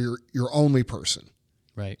your only person.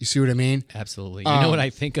 Right. You see what I mean? Absolutely. You know what I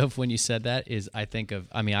think of when you said that is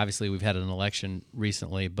obviously we've had an election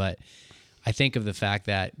recently, but I think of the fact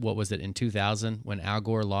that, what was it, in 2000 when Al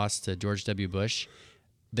Gore lost to George W. Bush,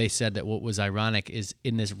 they said that what was ironic is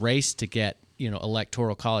in this race to get,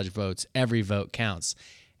 electoral college votes, every vote counts.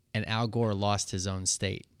 And Al Gore lost his own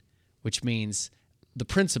state, which means the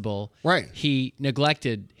principle, right, he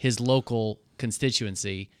neglected his local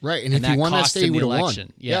constituency. Right. And if he won that state, he would have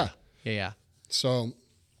won. Yeah. So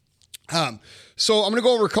I'm going to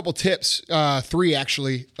go over a couple tips, 3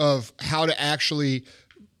 actually, of how to actually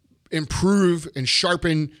improve and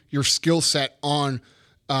sharpen your skill set on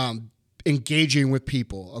engaging with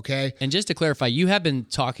people. Okay. And just to clarify, you have been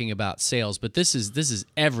talking about sales, but this is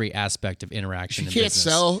every aspect of interaction. If you can't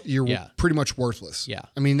sell, you're pretty much worthless. Yeah.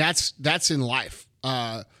 I mean, that's in life.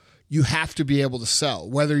 You have to be able to sell,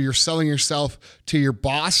 whether you're selling yourself to your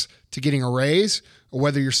boss to getting a raise, or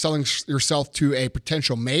whether you're selling yourself to a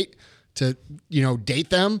potential mate to, date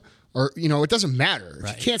them, or, it doesn't matter.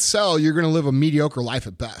 Right. If you can't sell, you're going to live a mediocre life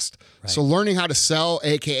at best. Right. So learning how to sell,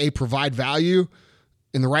 AKA provide value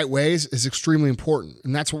in the right ways, is extremely important.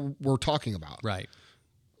 And that's what we're talking about. Right.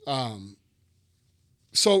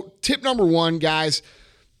 So tip number 1, guys,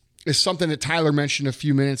 is something that Tyler mentioned a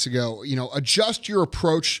few minutes ago. Adjust your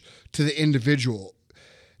approach to the individual.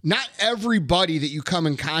 Not everybody that you come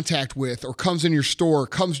in contact with or comes in your store,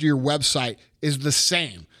 comes to your website is the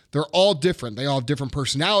same. They're all different. They all have different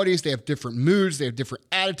personalities. They have different moods. They have different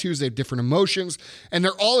attitudes. They have different emotions. And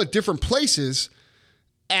they're all at different places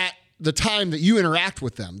at the time that you interact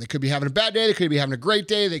with them. They could be having a bad day. They could be having a great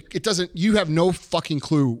day. You have no fucking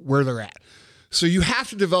clue where they're at. So you have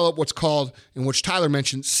to develop what's called, in which Tyler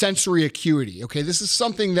mentioned, sensory acuity. Okay, this is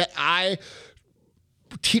something that I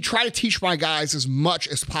try to teach my guys as much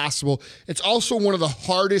as possible. It's also one of the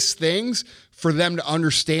hardest things for them to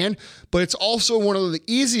understand, but it's also one of the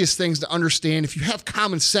easiest things to understand if you have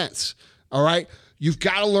common sense. All right, you've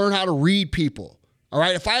got to learn how to read people. All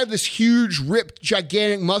right, if I have this huge, ripped,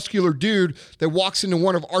 gigantic, muscular dude that walks into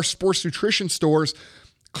one of our sports nutrition stores,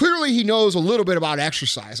 clearly he knows a little bit about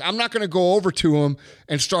exercise. I'm not going to go over to him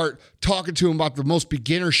and start talking to him about the most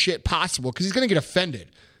beginner shit possible because he's going to get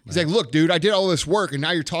offended. He's like, look, dude, I did all this work and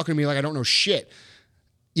now you're talking to me like I don't know shit.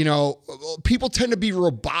 People tend to be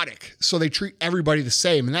robotic, so they treat everybody the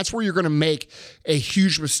same. And that's where you're going to make a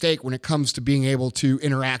huge mistake when it comes to being able to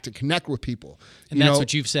interact and connect with people. And that's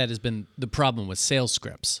what you've said has been the problem with sales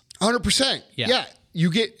scripts. 100%. Yeah.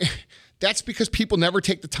 That's because people never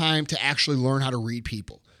take the time to actually learn how to read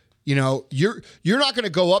people. You're not going to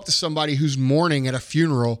go up to somebody who's mourning at a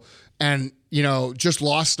funeral and, just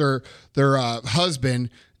lost their husband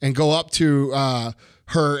and go up to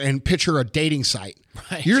her and pitch her a dating site.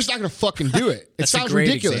 Right. You're just not going to fucking do it. It sounds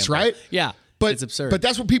ridiculous, example. right? Yeah. But it's absurd. But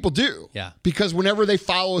that's what people do. Yeah. Because whenever they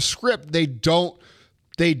follow a script, they don't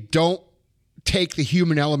take the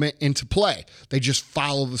human element into play. They just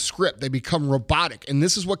follow the script. They become robotic. And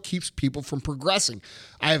this is what keeps people from progressing.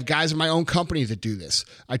 I have guys in my own company that do this.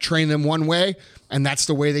 I train them one way, and that's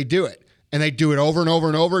the way they do it. And they do it over and over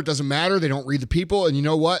and over. It doesn't matter. They don't read the people. And you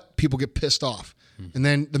know what? People get pissed off. And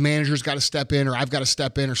then the manager's got to step in, or I've got to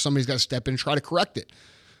step in, or somebody's got to step in and try to correct it.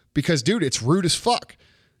 Because, dude, it's rude as fuck.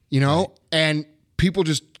 Right. And people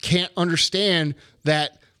just can't understand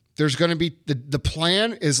that there's going to be the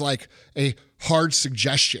plan is like a hard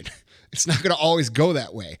suggestion. It's not going to always go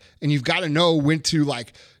that way. And you've got to know when to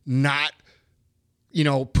not,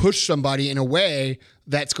 push somebody in a way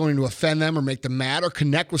that's going to offend them or make them mad, or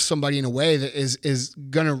connect with somebody in a way that is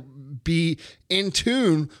going to be in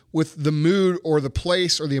tune with the mood or the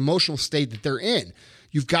place or the emotional state that they're in.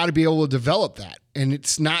 You've got to be able to develop that. And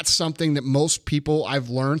it's not something that most people I've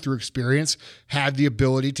learned through experience have the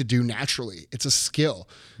ability to do naturally. It's a skill.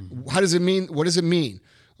 How does it mean? What does it mean?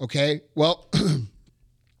 Okay. Well,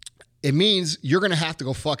 it means you're going to have to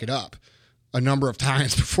go fuck it up a number of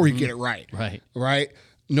times before you get it right. Right.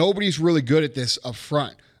 Nobody's really good at this up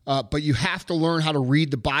front. But you have to learn how to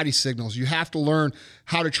read the body signals. You have to learn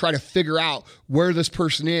how to try to figure out where this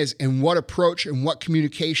person is and what approach and what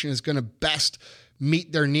communication is going to best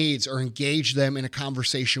meet their needs or engage them in a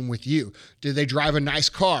conversation with you. Did they drive a nice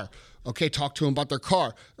car? Okay, talk to them about their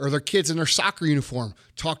car. Or their kids in their soccer uniform?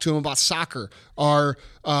 Talk to them about soccer. Or,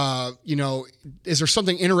 is there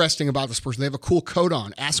something interesting about this person? They have a cool coat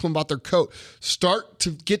on. Ask them about their coat. Start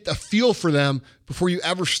to get a feel for them before you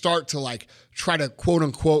ever start to try to quote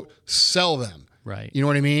unquote sell them. Right. You know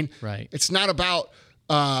what I mean? Right. It's not about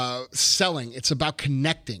selling. It's about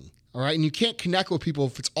connecting. All right. And you can't connect with people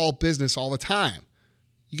if it's all business all the time.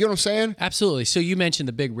 You get what I'm saying? Absolutely. So you mentioned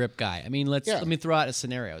the big rip guy. I mean, let me throw out a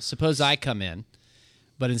scenario. Suppose I come in,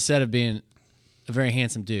 but instead of being a very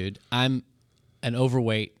handsome dude, I'm an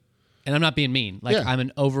overweight, and I'm not being mean. I'm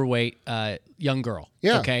an overweight young girl.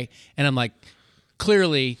 Yeah. Okay. And I'm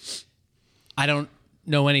clearly, I don't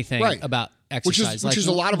know anything about exercise, which is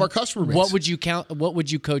a lot of our customer base. What would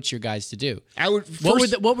you coach your guys to do? I would.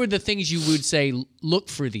 What were the things you would say? Look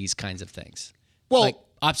for these kinds of things. Well,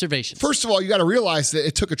 observations. First of all, you got to realize that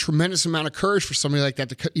it took a tremendous amount of courage for somebody like that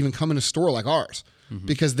to even come in a store like ours,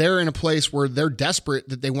 because they're in a place where they're desperate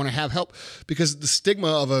that they want to have help. Because the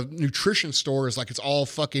stigma of a nutrition store is it's all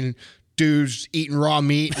fucking dudes eating raw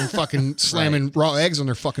meat and fucking slamming raw eggs on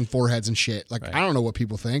their fucking foreheads and shit. I don't know what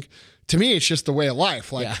people think. To me, it's just the way of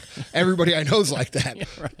life. Everybody I know is like that,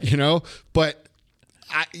 But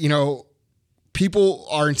people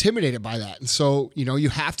are intimidated by that. And so, you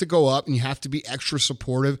have to go up and you have to be extra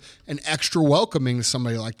supportive and extra welcoming to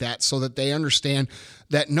somebody like that so that they understand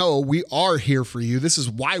that, no, we are here for you. This is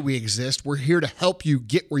why we exist. We're here to help you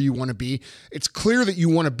get where you want to be. It's clear that you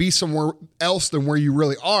want to be somewhere else than where you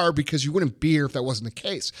really are, because you wouldn't be here if that wasn't the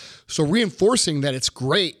case. So reinforcing that it's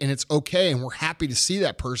great and it's okay and we're happy to see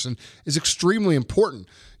that person is extremely important.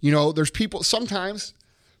 There's people sometimes,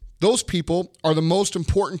 those people are the most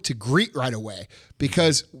important to greet right away,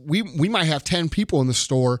 because we might have 10 people in the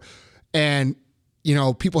store and, you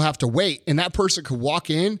know, people have to wait, and that person could walk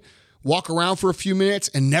in, walk around for a few minutes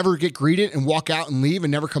and never get greeted and walk out and leave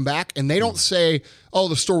and never come back. And they don't say, oh,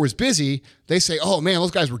 the store was busy. They say, oh man, those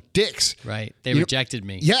guys were dicks. Right. They rejected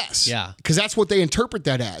me. Yes. Yeah. Because that's what they interpret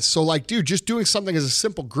that as. So like, dude, just doing something as a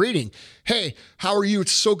simple greeting. Hey, how are you?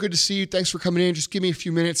 It's so good to see you. Thanks for coming in. Just give me a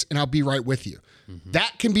few minutes and I'll be right with you. Mm-hmm.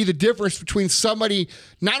 That can be the difference between somebody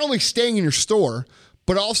not only staying in your store,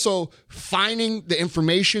 but also finding the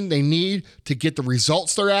information they need to get the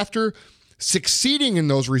results they're after, succeeding in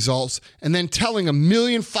those results, and then telling a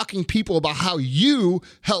million fucking people about how you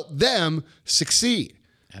help them succeed.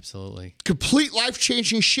 Absolutely. Complete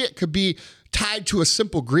life-changing shit could be tied to a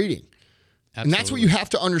simple greeting. Absolutely. And that's what you have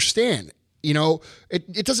to understand. You know,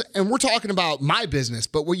 it doesn't, and we're talking about my business,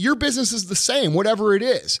 but what your business is the same, whatever it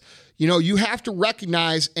is. You know, you have to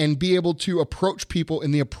recognize and be able to approach people in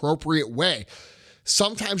the appropriate way.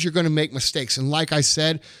 Sometimes you're going to make mistakes. And like I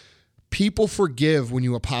said, people forgive when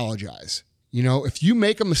you apologize. You know, if you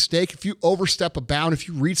make a mistake, if you overstep a bound, if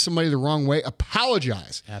you read somebody the wrong way,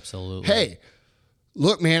 apologize. Absolutely. Hey,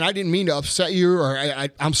 look, man, I didn't mean to upset you, or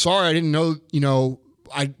I'm sorry. I didn't know, you know,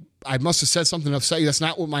 I must have said something to upset you. That's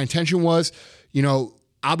not what my intention was. You know,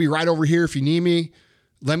 I'll be right over here if you need me.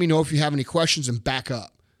 Let me know if you have any questions and back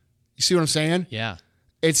up. You see what I'm saying? Yeah.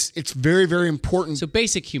 It's very, very important. So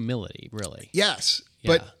basic humility, really. Yes.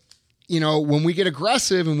 Yeah. But, you know, when we get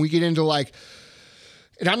aggressive and we get into like,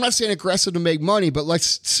 and I'm not saying aggressive to make money, but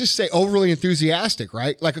let's just say overly enthusiastic,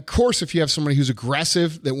 right? Like, of course, if you have somebody who's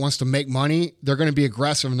aggressive that wants to make money, they're going to be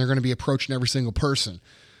aggressive and they're going to be approaching every single person.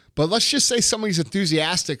 But let's just say somebody's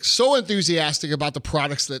enthusiastic, so enthusiastic about the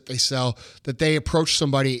products that they sell that they approach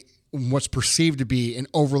somebody in what's perceived to be an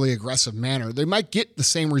overly aggressive manner. They might get the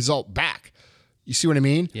same result back. You see what I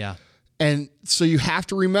mean? Yeah. And so you have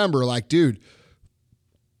to remember, like, dude,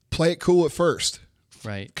 play it cool at first.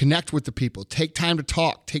 Right. Connect with the people. Take time to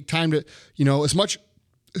talk. Take time to, you know, as much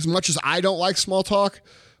as I don't like small talk,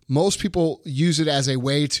 most people use it as a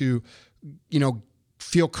way to, you know,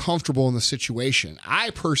 feel comfortable in the situation. I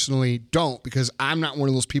personally don't, because I'm not one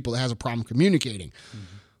of those people that has a problem communicating.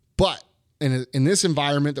 Mm-hmm. But in this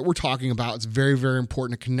environment that we're talking about, it's very, very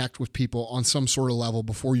important to connect with people on some sort of level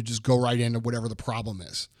before you just go right into whatever the problem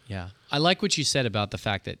is. Yeah. I like what you said about the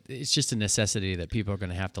fact that it's just a necessity that people are going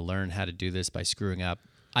to have to learn how to do this by screwing up.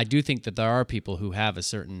 I do think that there are people who have a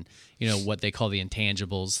certain, you know, what they call the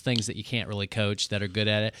intangibles, things that you can't really coach that are good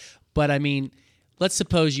at it. But I mean, let's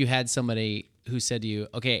suppose you had somebody who said to you,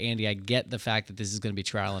 okay, Andy, I get the fact that this is going to be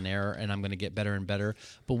trial and error and I'm going to get better and better,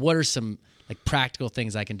 but what are some like practical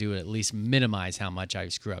things I can do to at least minimize how much I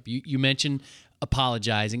screw up? You mentioned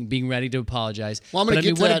apologizing, being ready to apologize. Well, I'm going to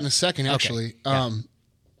get to that in a second, actually. Okay. Yeah.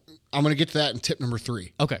 I'm going to get to that in tip number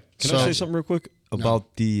 3. Okay. Can I say something real quick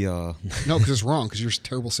about the... No, because it's wrong, because you're a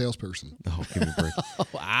terrible salesperson. Oh, give me a break.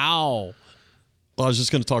 Wow. Well, I was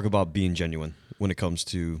just going to talk about being genuine when it comes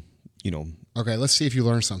to, you know... Okay, let's see if you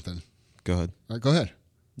learned something. Go ahead. All right, go ahead.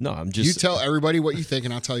 No, I'm just... You tell everybody what you think,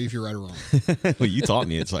 and I'll tell you if you're right or wrong. Well, you taught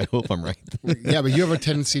me it, so I hope I'm right. Yeah, but you have a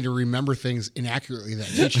tendency to remember things inaccurately that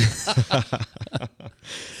teach you.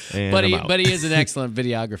 But he is an excellent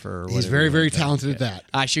videographer. Or He's very, very talented at that.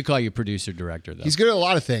 I should call you producer director, though. He's good at a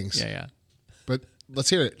lot of things. Yeah. But let's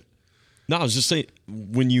hear it. No, I was just saying,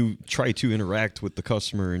 when you try to interact with the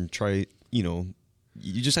customer and try, you know,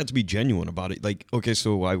 you just have to be genuine about it. Like, okay,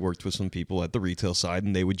 so I worked with some people at the retail side,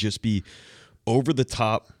 and they would just be over the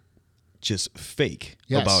top, just fake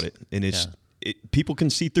about it. And it's people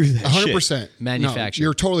can see through that 100%. Manufactured. No,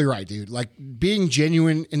 you're totally right, dude. Like, being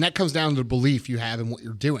genuine, and that comes down to the belief you have in what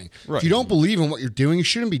you're doing. Right. If you don't believe in what you're doing, you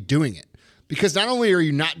shouldn't be doing it. Because not only are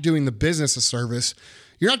you not doing the business a service,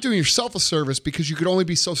 you're not doing yourself a service, because you could only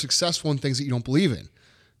be so successful in things that you don't believe in.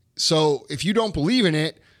 So if you don't believe in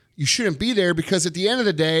it, you shouldn't be there, because at the end of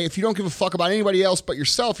the day, if you don't give a fuck about anybody else but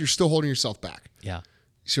yourself, you're still holding yourself back. Yeah.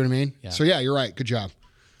 You see what I mean? Yeah. So yeah, you're right. Good job.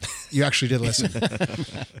 You actually did listen.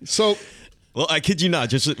 So, well, I kid you not.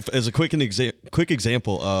 Just as a quick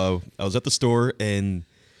example, I was at the store, and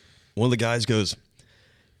one of the guys goes,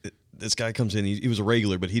 this guy comes in. He was a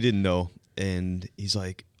regular, but he didn't know, and he's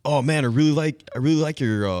like, "Oh man, I really like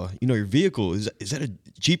your your vehicle. Is that a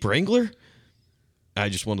Jeep Wrangler?" I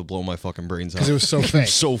just wanted to blow my fucking brains out because it was so fake,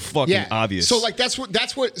 so fucking obvious. So like that's what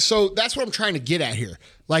I'm trying to get at here.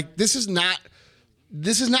 Like this is not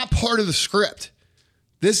part of the script.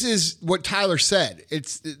 This is what Tyler said.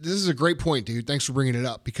 This is a great point, dude. Thanks for bringing it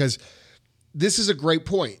up, because this is a great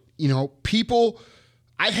point. You know, people,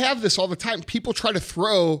 I have this all the time. People try to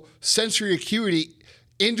throw sensory acuity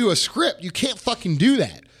into a script. You can't fucking do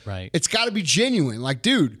that. Right. It's got to be genuine. Like,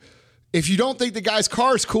 dude, if you don't think the guy's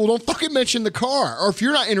car is cool, don't fucking mention the car. Or if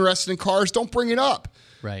you're not interested in cars, don't bring it up.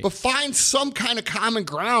 Right. But find some kind of common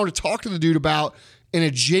ground to talk to the dude about in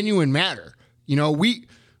a genuine manner. You know,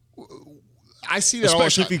 I see that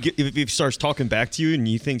especially all the time. if he starts talking back to you and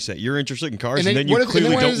you thinks that you're interested in cars, and then what you if-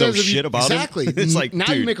 clearly what don't is know it if you- shit about exactly. him. It's like, now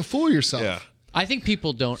dude, you make a fool of yourself. yeah. I think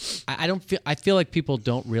people don't. I don't feel. I feel like people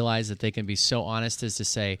don't realize that they can be so honest as to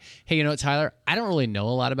say, "Hey, you know what, Tyler? I don't really know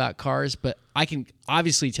a lot about cars, but I can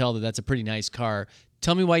obviously tell that that's a pretty nice car.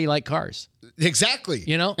 Tell me why you like cars." Exactly.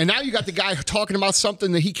 You know? And now you got the guy talking about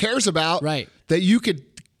something that he cares about, Right. that you could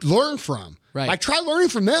learn from. Right. Like, try learning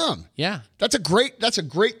from them. Yeah. That's a great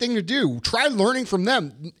thing to do. Try learning from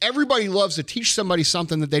them. Everybody loves to teach somebody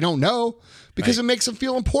something that they don't know because Right. it makes them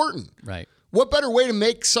feel important. Right. What better way to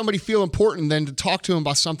make somebody feel important than to talk to them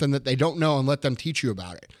about something that they don't know and let them teach you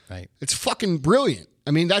about it? Right. It's fucking brilliant.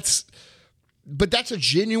 I mean, that's a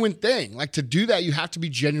genuine thing. Like, to do that, you have to be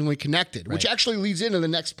genuinely connected, which Right. actually leads into the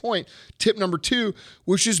next point, tip number 2,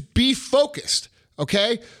 which is be focused.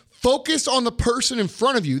 Okay? Focus on the person in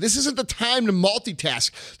front of you. This isn't the time to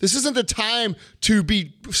multitask. This isn't the time to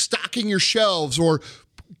be stocking your shelves or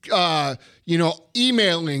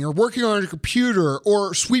emailing or working on your computer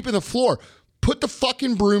or sweeping the floor. Put the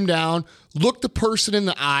fucking broom down, look the person in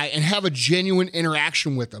the eye, and have a genuine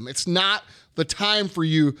interaction with them. It's not the time for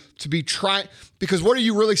you to be trying, because what are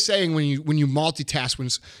you really saying when you multitask? When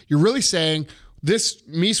you're really saying,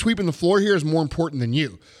 me sweeping the floor here is more important than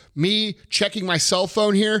you. Me checking my cell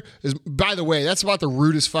phone here is, by the way, that's about the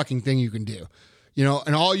rudest fucking thing you can do. You know,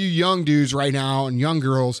 and all you young dudes right now and young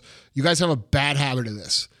girls, you guys have a bad habit of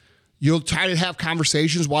this. You'll try to have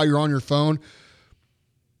conversations while you're on your phone.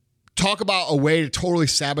 Talk about a way to totally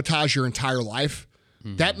sabotage your entire life.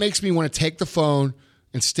 Mm-hmm. That makes me want to take the phone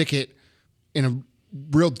and stick it in a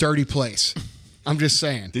real dirty place. I'm just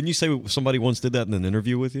saying. Didn't you say somebody once did that in an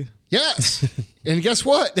interview with you? Yes. And guess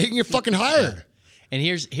what? They can get fucking hired. And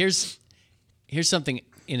here's something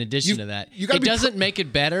in addition to that. you gotta It be doesn't make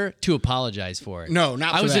it better to apologize for it. No,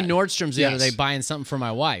 not I for was that. in Nordstrom's the other Yes. day buying something for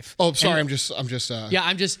my wife. Oh, sorry. And-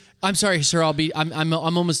 I'm sorry, sir. I'm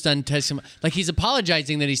almost done texting. Like, he's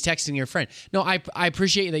apologizing that he's texting your friend. No, I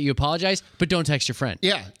appreciate that you apologize, but don't text your friend.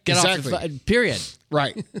 Yeah, Get exactly. off the period.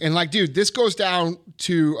 Right. And like, dude, this goes down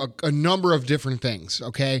to a number of different things,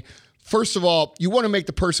 okay? First of all, you want to make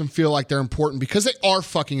the person feel like they're important because they are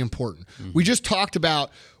fucking important. Mm-hmm. We just talked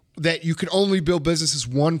about that you can only build businesses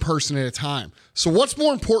one person at a time. So what's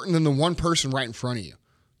more important than the one person right in front of you?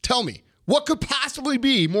 Tell me, what could possibly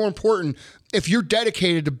be more important if you're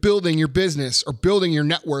dedicated to building your business or building your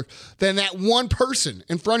network than that one person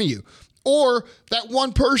in front of you? Or that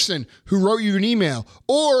one person who wrote you an email,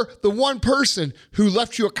 or the one person who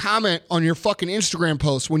left you a comment on your fucking Instagram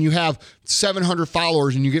post when you have 700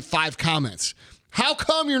 followers and you get 5 comments. How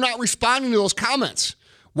come you're not responding to those comments?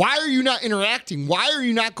 Why are you not interacting? Why are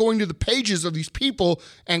you not going to the pages of these people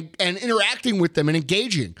and interacting with them and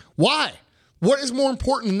engaging? Why? What is more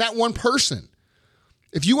important than that one person?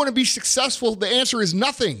 If you want to be successful, the answer is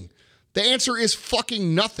nothing. The answer is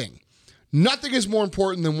fucking nothing. Nothing is more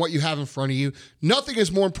important than what you have in front of you. Nothing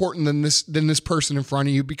is more important than this person in front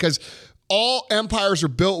of you, because all empires are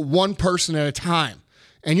built one person at a time.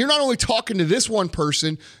 And you're not only talking to this one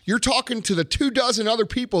person, you're talking to the 24 other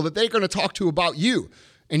people that they're going to talk to about you.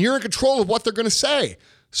 And you're in control of what they're going to say.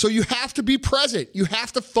 So you have to be present. You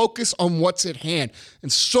have to focus on what's at hand. And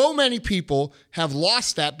so many people have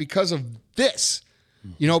lost that because of this.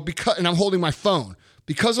 You know, and I'm holding my phone.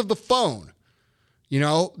 Because of the phone. You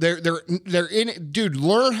know, they're in it. Dude,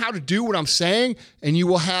 learn how to do what I'm saying, and you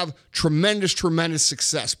will have tremendous, tremendous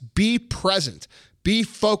success. Be present. Be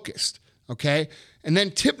focused. Okay? And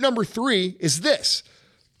then tip number 3 is this.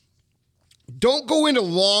 Don't go into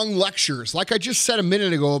long lectures. Like I just said a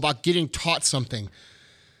minute ago about getting taught something.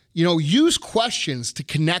 You know, use questions to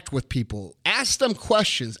connect with people. Ask them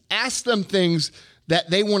questions. Ask them things that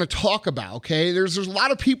they want to talk about, okay? There's a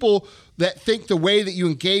lot of people that think the way that you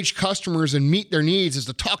engage customers and meet their needs is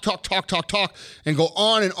to talk, and go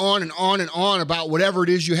on and on and on and on about whatever it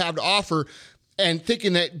is you have to offer, and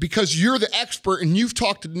thinking that because you're the expert and you've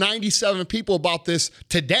talked to 97 people about this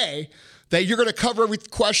today, that you're going to cover every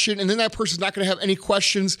question, and then that person's not going to have any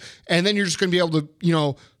questions, and then you're just going to be able to, you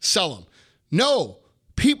know, sell them. No,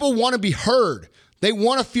 people want to be heard. They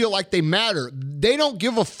want to feel like they matter. They don't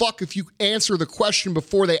give a fuck if you answer the question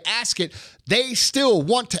before they ask it. They still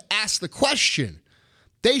want to ask the question.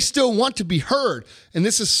 They still want to be heard. And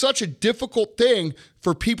this is such a difficult thing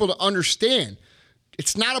for people to understand.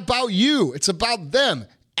 It's not about you. It's about them.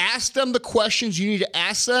 Ask them the questions you need to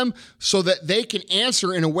ask them so that they can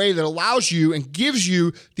answer in a way that allows you and gives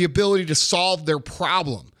you the ability to solve their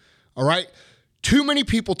problem. All right? Too many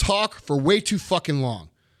people talk for way too fucking long.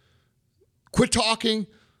 Quit talking,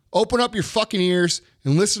 open up your fucking ears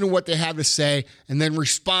and listen to what they have to say and then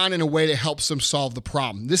respond in a way that helps them solve the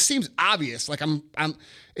problem. This seems obvious. Like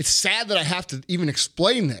it's sad that I have to even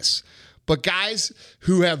explain this. But guys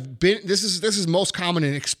who have been, this is most common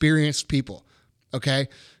in experienced people, okay?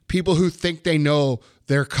 People who think they know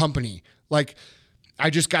their company. Like, I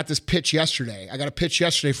just got this pitch yesterday. I got a pitch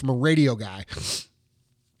yesterday from a radio guy,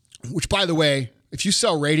 which, by the way, if you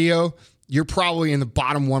sell radio, you're probably in the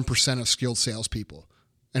bottom 1% of skilled salespeople.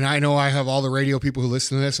 And I know I have all the radio people who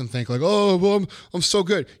listen to this and think like, oh, well, I'm so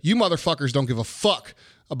good. You motherfuckers don't give a fuck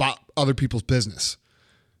about other people's business.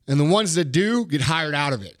 And the ones that do get hired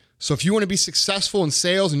out of it. So if you want to be successful in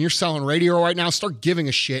sales and you're selling radio right now, start giving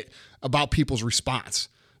a shit about people's response.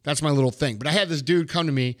 That's my little thing. But I had this dude come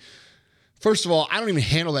to me. First of all, I don't even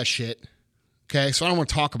handle that shit. Okay, so I don't want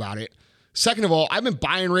to talk about it. Second of all, I've been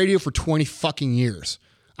buying radio for 20 fucking years.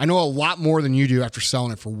 I know a lot more than you do after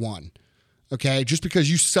selling it for one. Okay, just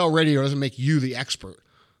because you sell radio doesn't make you the expert.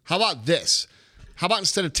 How about this? How about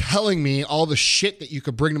instead of telling me all the shit that you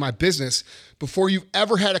could bring to my business before you've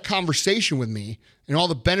ever had a conversation with me and all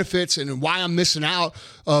the benefits and why I'm missing out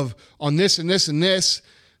on this and this and this,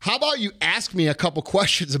 how about you ask me a couple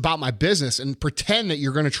questions about my business and pretend that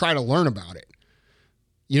you're going to try to learn about it?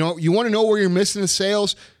 You know, you want to know where you're missing the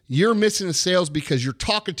sales? You're missing the sales because you're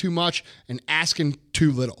talking too much and asking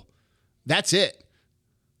too little. That's it.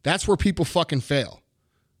 That's where people fucking fail.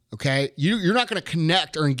 Okay? You're not going to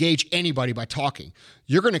connect or engage anybody by talking.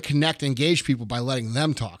 You're going to connect and engage people by letting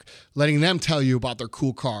them talk, letting them tell you about their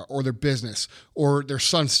cool car or their business or their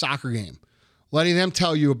son's soccer game, letting them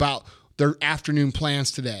tell you about their afternoon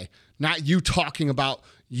plans today, not you talking about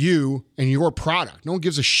you and your product. No one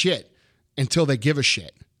gives a shit until they give a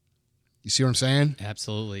shit. You see what I'm saying?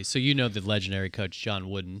 Absolutely. So you know the legendary coach, John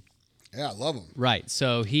Wooden. Yeah, I love him. Right.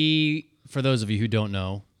 So he, for those of you who don't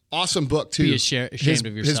know, awesome book too. Be ashamed of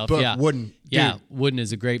yourself. His book, yeah. Wooden. Dude. Yeah, Wooden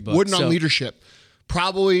is a great book. Wooden on leadership.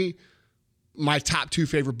 Probably my top 2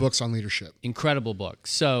 favorite books on leadership. Incredible book.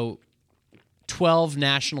 So 12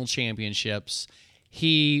 national championships.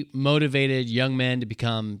 He motivated young men to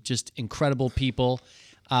become just incredible people.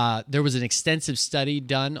 There was an extensive study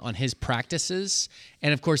done on his practices.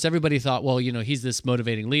 And of course, everybody thought, well, you know, he's this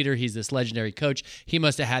motivating leader. He's this legendary coach. He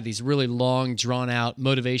must have had these really long, drawn out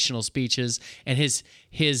motivational speeches. And his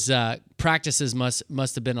practices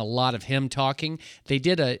must have been a lot of him talking. They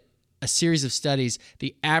did a series of studies.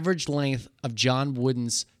 The average length of John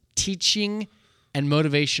Wooden's teaching and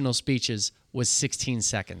motivational speeches was 16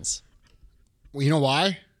 seconds. Well, you know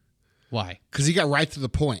why? Why? Because he got right to the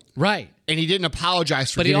point. Right. And he didn't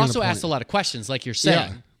apologize for But he getting also to the point. asked a lot of questions, like you're saying.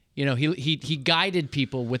 Yeah. You know, he guided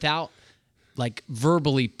people without like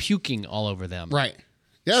verbally puking all over them. Right.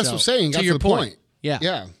 Yeah, that's So, what I'm saying. He got to your the point. Yeah.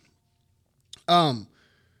 Yeah.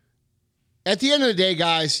 At the end of the day,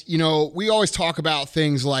 guys, you know, we always talk about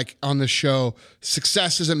things like on this show,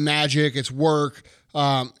 success isn't magic, it's work.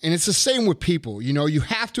 And it's the same with people. You know, you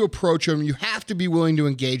have to approach them. You have to be willing to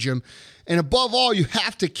engage them. And above all, you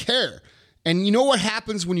have to care. And you know what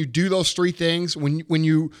happens when you do those 3 things? When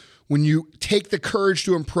you take the courage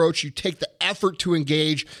to approach, you take the effort to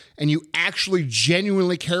engage, and you actually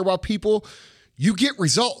genuinely care about people, you get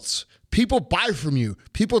results. People buy from you.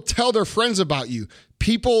 People tell their friends about you.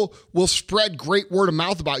 People will spread great word of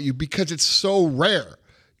mouth about you because it's so rare.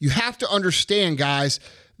 You have to understand, guys,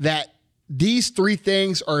 that these 3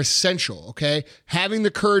 things are essential, okay? Having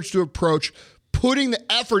the courage to approach, putting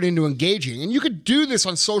the effort into engaging. And you could do this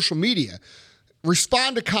on social media.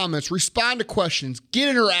 Respond to comments, respond to questions,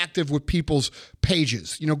 get interactive with people's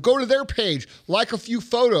pages. You know, go to their page, like a few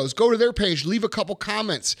photos, go to their page, leave a couple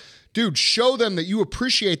comments. Dude, show them that you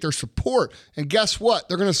appreciate their support. And guess what?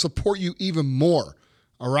 They're going to support you even more.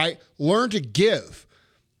 All right? Learn to give.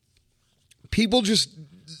 People just,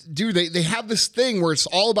 dude, they have this thing where it's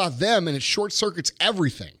all about them and it short circuits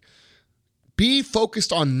everything. Be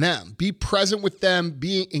focused on them. Be present with them.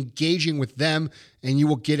 Be engaging with them, and you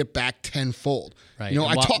will get it back tenfold. Right. You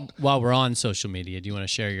know, while we're on social media, do you want to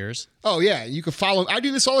share yours? Oh, yeah. You can follow. I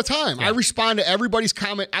do this all the time. Yeah. I respond to everybody's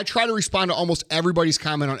comment. I try to respond to almost everybody's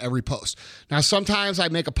comment on every post. Now, sometimes I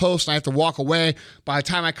make a post and I have to walk away. By the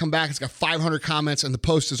time I come back, it's got 500 comments and the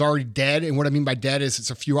post is already dead. And what I mean by dead is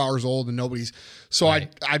it's a few hours old and nobody's. So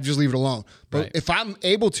right. I just leave it alone. But right. If I'm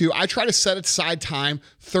able to, I try to set aside time,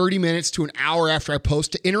 30 minutes to an hour after I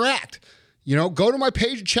post to interact. You know, go to my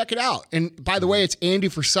page and check it out. And by the way, it's Andy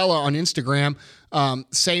Frisella on Instagram.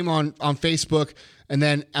 Same on Facebook. and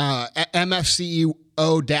then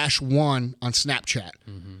MFCEO-1 on Snapchat.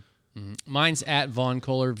 Mine's at Vaughn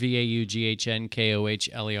Kohler,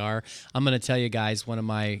 VAUGHNKOHLER. I'm going to tell you guys, one of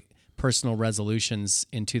my personal resolutions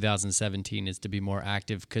in 2017 is to be more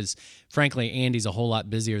active because, frankly, Andy's a whole lot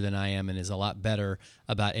busier than I am and is a lot better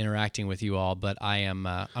about interacting with you all. But I am.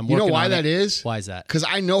 I'm working. You know why on that it. is? Why is that? Because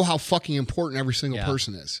I know how fucking important every single Yeah.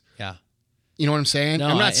 person is. Yeah. You know what I'm saying? No,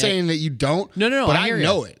 I'm not saying that you don't. No. But I I hear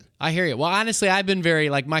know you. it. I hear you. Well, honestly, I've been very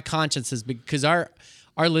my conscience is because our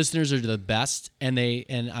listeners are the best, and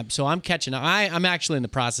so I'm catching up. I'm actually in the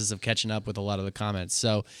process of catching up with a lot of the comments.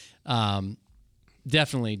 So,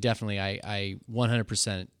 definitely, I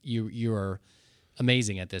 100%. You are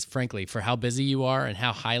amazing at this. Frankly, for how busy you are and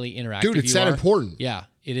how highly interactive, Dude, it's you that are. important. Yeah,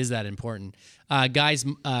 it is that important. Guys,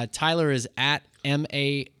 Tyler is at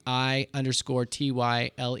MAI_TYLER.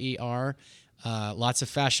 Lots of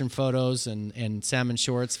fashion photos and salmon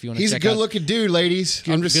shorts. If you want to He's a check out. good-looking dude, ladies.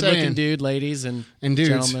 I'm just Good-looking saying. dude, ladies and dudes.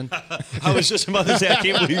 gentlemen. I was just about to say, I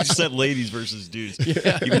can't believe you said ladies versus dudes,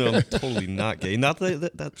 even though I'm totally not gay. Not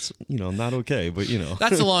that that's not okay, but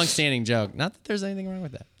That's a long-standing joke. Not that there's anything wrong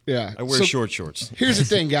with that. Yeah. I wear So short shorts. Here's the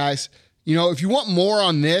thing, guys. If you want more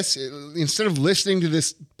on this, instead of listening to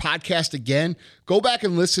this podcast again, go back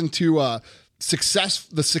and listen to the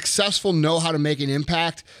Successful Know How to Make an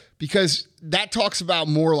Impact, because that talks about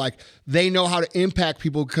more like they know how to impact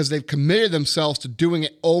people because they've committed themselves to doing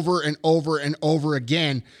it over and over and over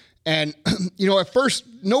again. And, at first,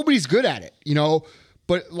 nobody's good at it,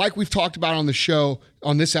 but like we've talked about on the show,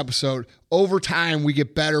 on this episode, over time, we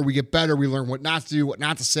get better. We learn what not to do, what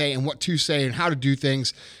not to say, and what to say, and how to do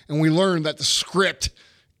things. And we learn that the script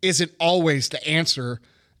isn't always the answer.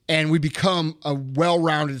 And we become a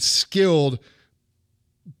well-rounded, skilled,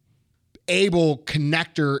 able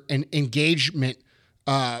connector and engagement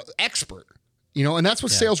expert. And that's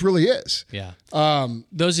what sales really is. Yeah.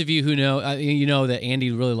 Those of you who know, that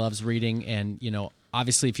Andy really loves reading, and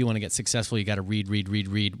obviously, if you want to get successful, you got to read.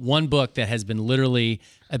 One book that has been literally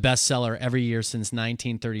a bestseller every year since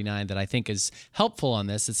 1939 that I think is helpful on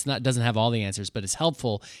this. Doesn't have all the answers, but it's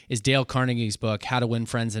helpful. Is Dale Carnegie's book, How to Win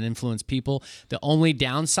Friends and Influence People. The only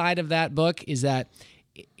downside of that book is that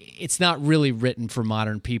it's not really written for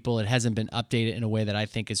modern people. It hasn't been updated in a way that I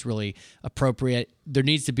think is really appropriate. There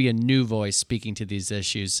needs to be a new voice speaking to these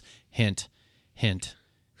issues. Hint, hint,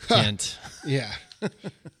 hint. Yeah.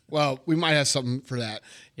 Well, we might have something for that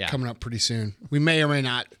coming up pretty soon. We may or may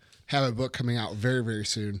not have a book coming out very, very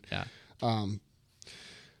soon. Yeah.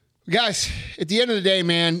 Guys, at the end of the day,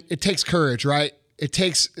 man, it takes courage, right? It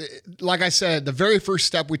takes, like I said, the very first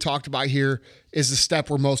step we talked about here is the step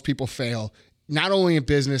where most people fail. Not only in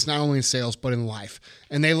business, not only in sales, but in life.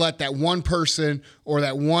 And they let that one person or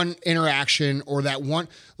that one interaction or that one,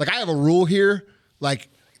 I have a rule here,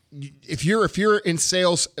 if you're in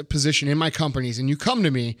sales position in my companies and you come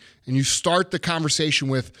to me and you start the conversation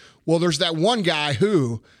with, well, there's that one guy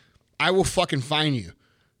who, I will fucking find you.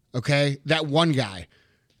 Okay? That one guy.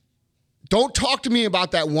 Don't talk to me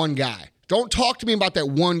about that one guy. Don't talk to me about that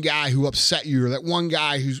one guy who upset you or that one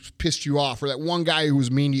guy who's pissed you off or that one guy who was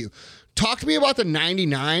mean to you. Talk to me about the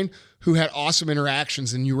 99 who had awesome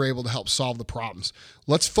interactions and you were able to help solve the problems.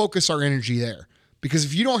 Let's focus our energy there. Because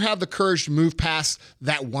if you don't have the courage to move past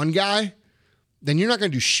that one guy, then you're not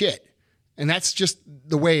going to do shit. And that's just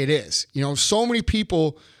the way it is. So many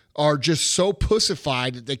people are just so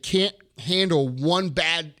pussified that they can't handle one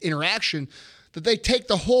bad interaction that they take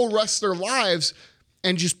the whole rest of their lives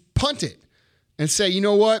and just punt it and say, you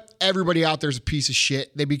know what? Everybody out there is a piece of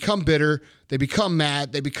shit. They become bitter. They become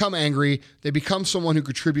mad. They become angry. They become someone who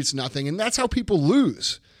contributes nothing. And that's how people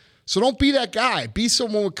lose. So don't be that guy. Be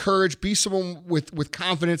someone with courage. Be someone with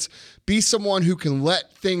confidence. Be someone who can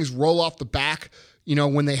let things roll off the back,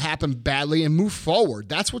 when they happen badly and move forward.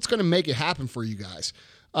 That's what's going to make it happen for you guys.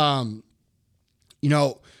 And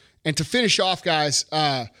to finish off, guys,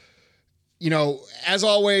 as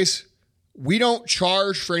always, we don't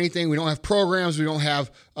charge for anything. We don't have programs. We don't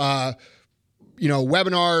have, webinars,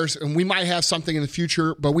 and we might have something in the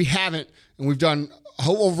future, but we haven't. And we've done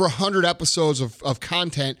over 100 episodes of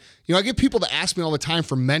content. I get people to ask me all the time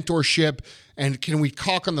for mentorship and can we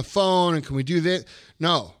talk on the phone and can we do this?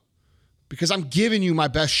 No, because I'm giving you my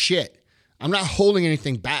best shit. I'm not holding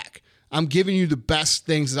anything back. I'm giving you the best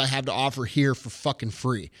things that I have to offer here for fucking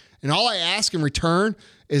free. And all I ask in return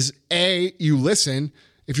is you listen.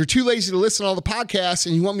 If you're too lazy to listen to all the podcasts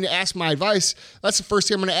and you want me to ask my advice, that's the first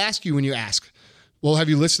thing I'm going to ask you when you ask. Well, have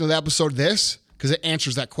you listened to the episode this? Because it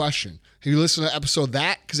answers that question. Have you listened to the episode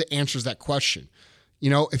that? Because it answers that question.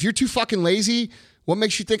 If you're too fucking lazy, what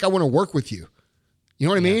makes you think I want to work with you? You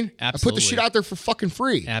know what I mean? absolutely. I put the shit out there for fucking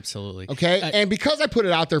free. Absolutely. Okay. And because I put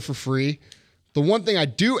it out there for free, the one thing I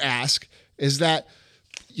do ask is that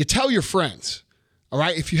you tell your friends. All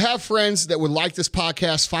right. If you have friends that would like this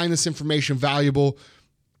podcast, find this information valuable,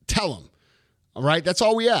 tell them. All right. That's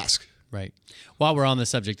all we ask. Right. While we're on the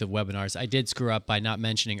subject of webinars, I did screw up by not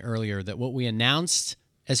mentioning earlier that what we announced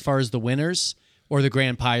as far as the winners or the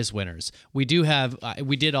grand prize winners, we do have.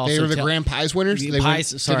 We did also. They were the grand prize winners. Did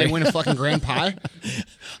they win a fucking grand pie?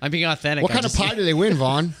 I'm being authentic. What kind of pie do they win,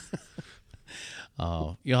 Vaughn?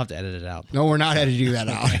 Oh, you'll have to edit it out. No, we're not editing that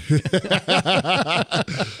out.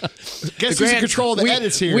 Guess who's in control of the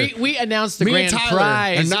edits here? We announced the Me grand and Tyler,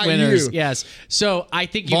 prize and not winners. you. Yes. So I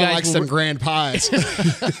think you Vaughn guys likes some grand pies.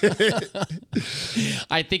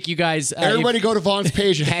 I think you guys. Everybody go to Vaughn's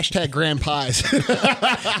page and hashtag grand pies.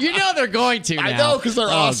 You know they're going to. Now. I know, 'cause they're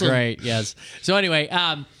awesome. Great. Yes. So anyway,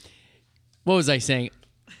 what was I saying?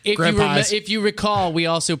 Pies. If you recall, we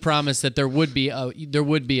also promised that there would be a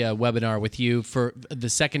webinar with you for the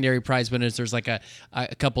secondary prize winners. There's like a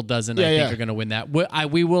couple dozen I think are going to win that.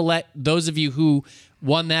 We will let those of you who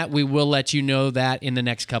won that. We will let you know that in the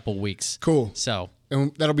next couple weeks. Cool. So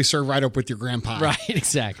and that'll be served right up with your grand pie. right,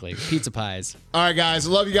 exactly. Pizza pies. All right, guys. I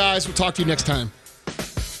love you guys. We'll talk to you next time.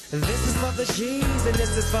 This is for the G's and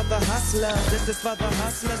this is for the hustlers. This is for the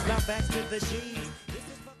hustlers. Now back to the G's.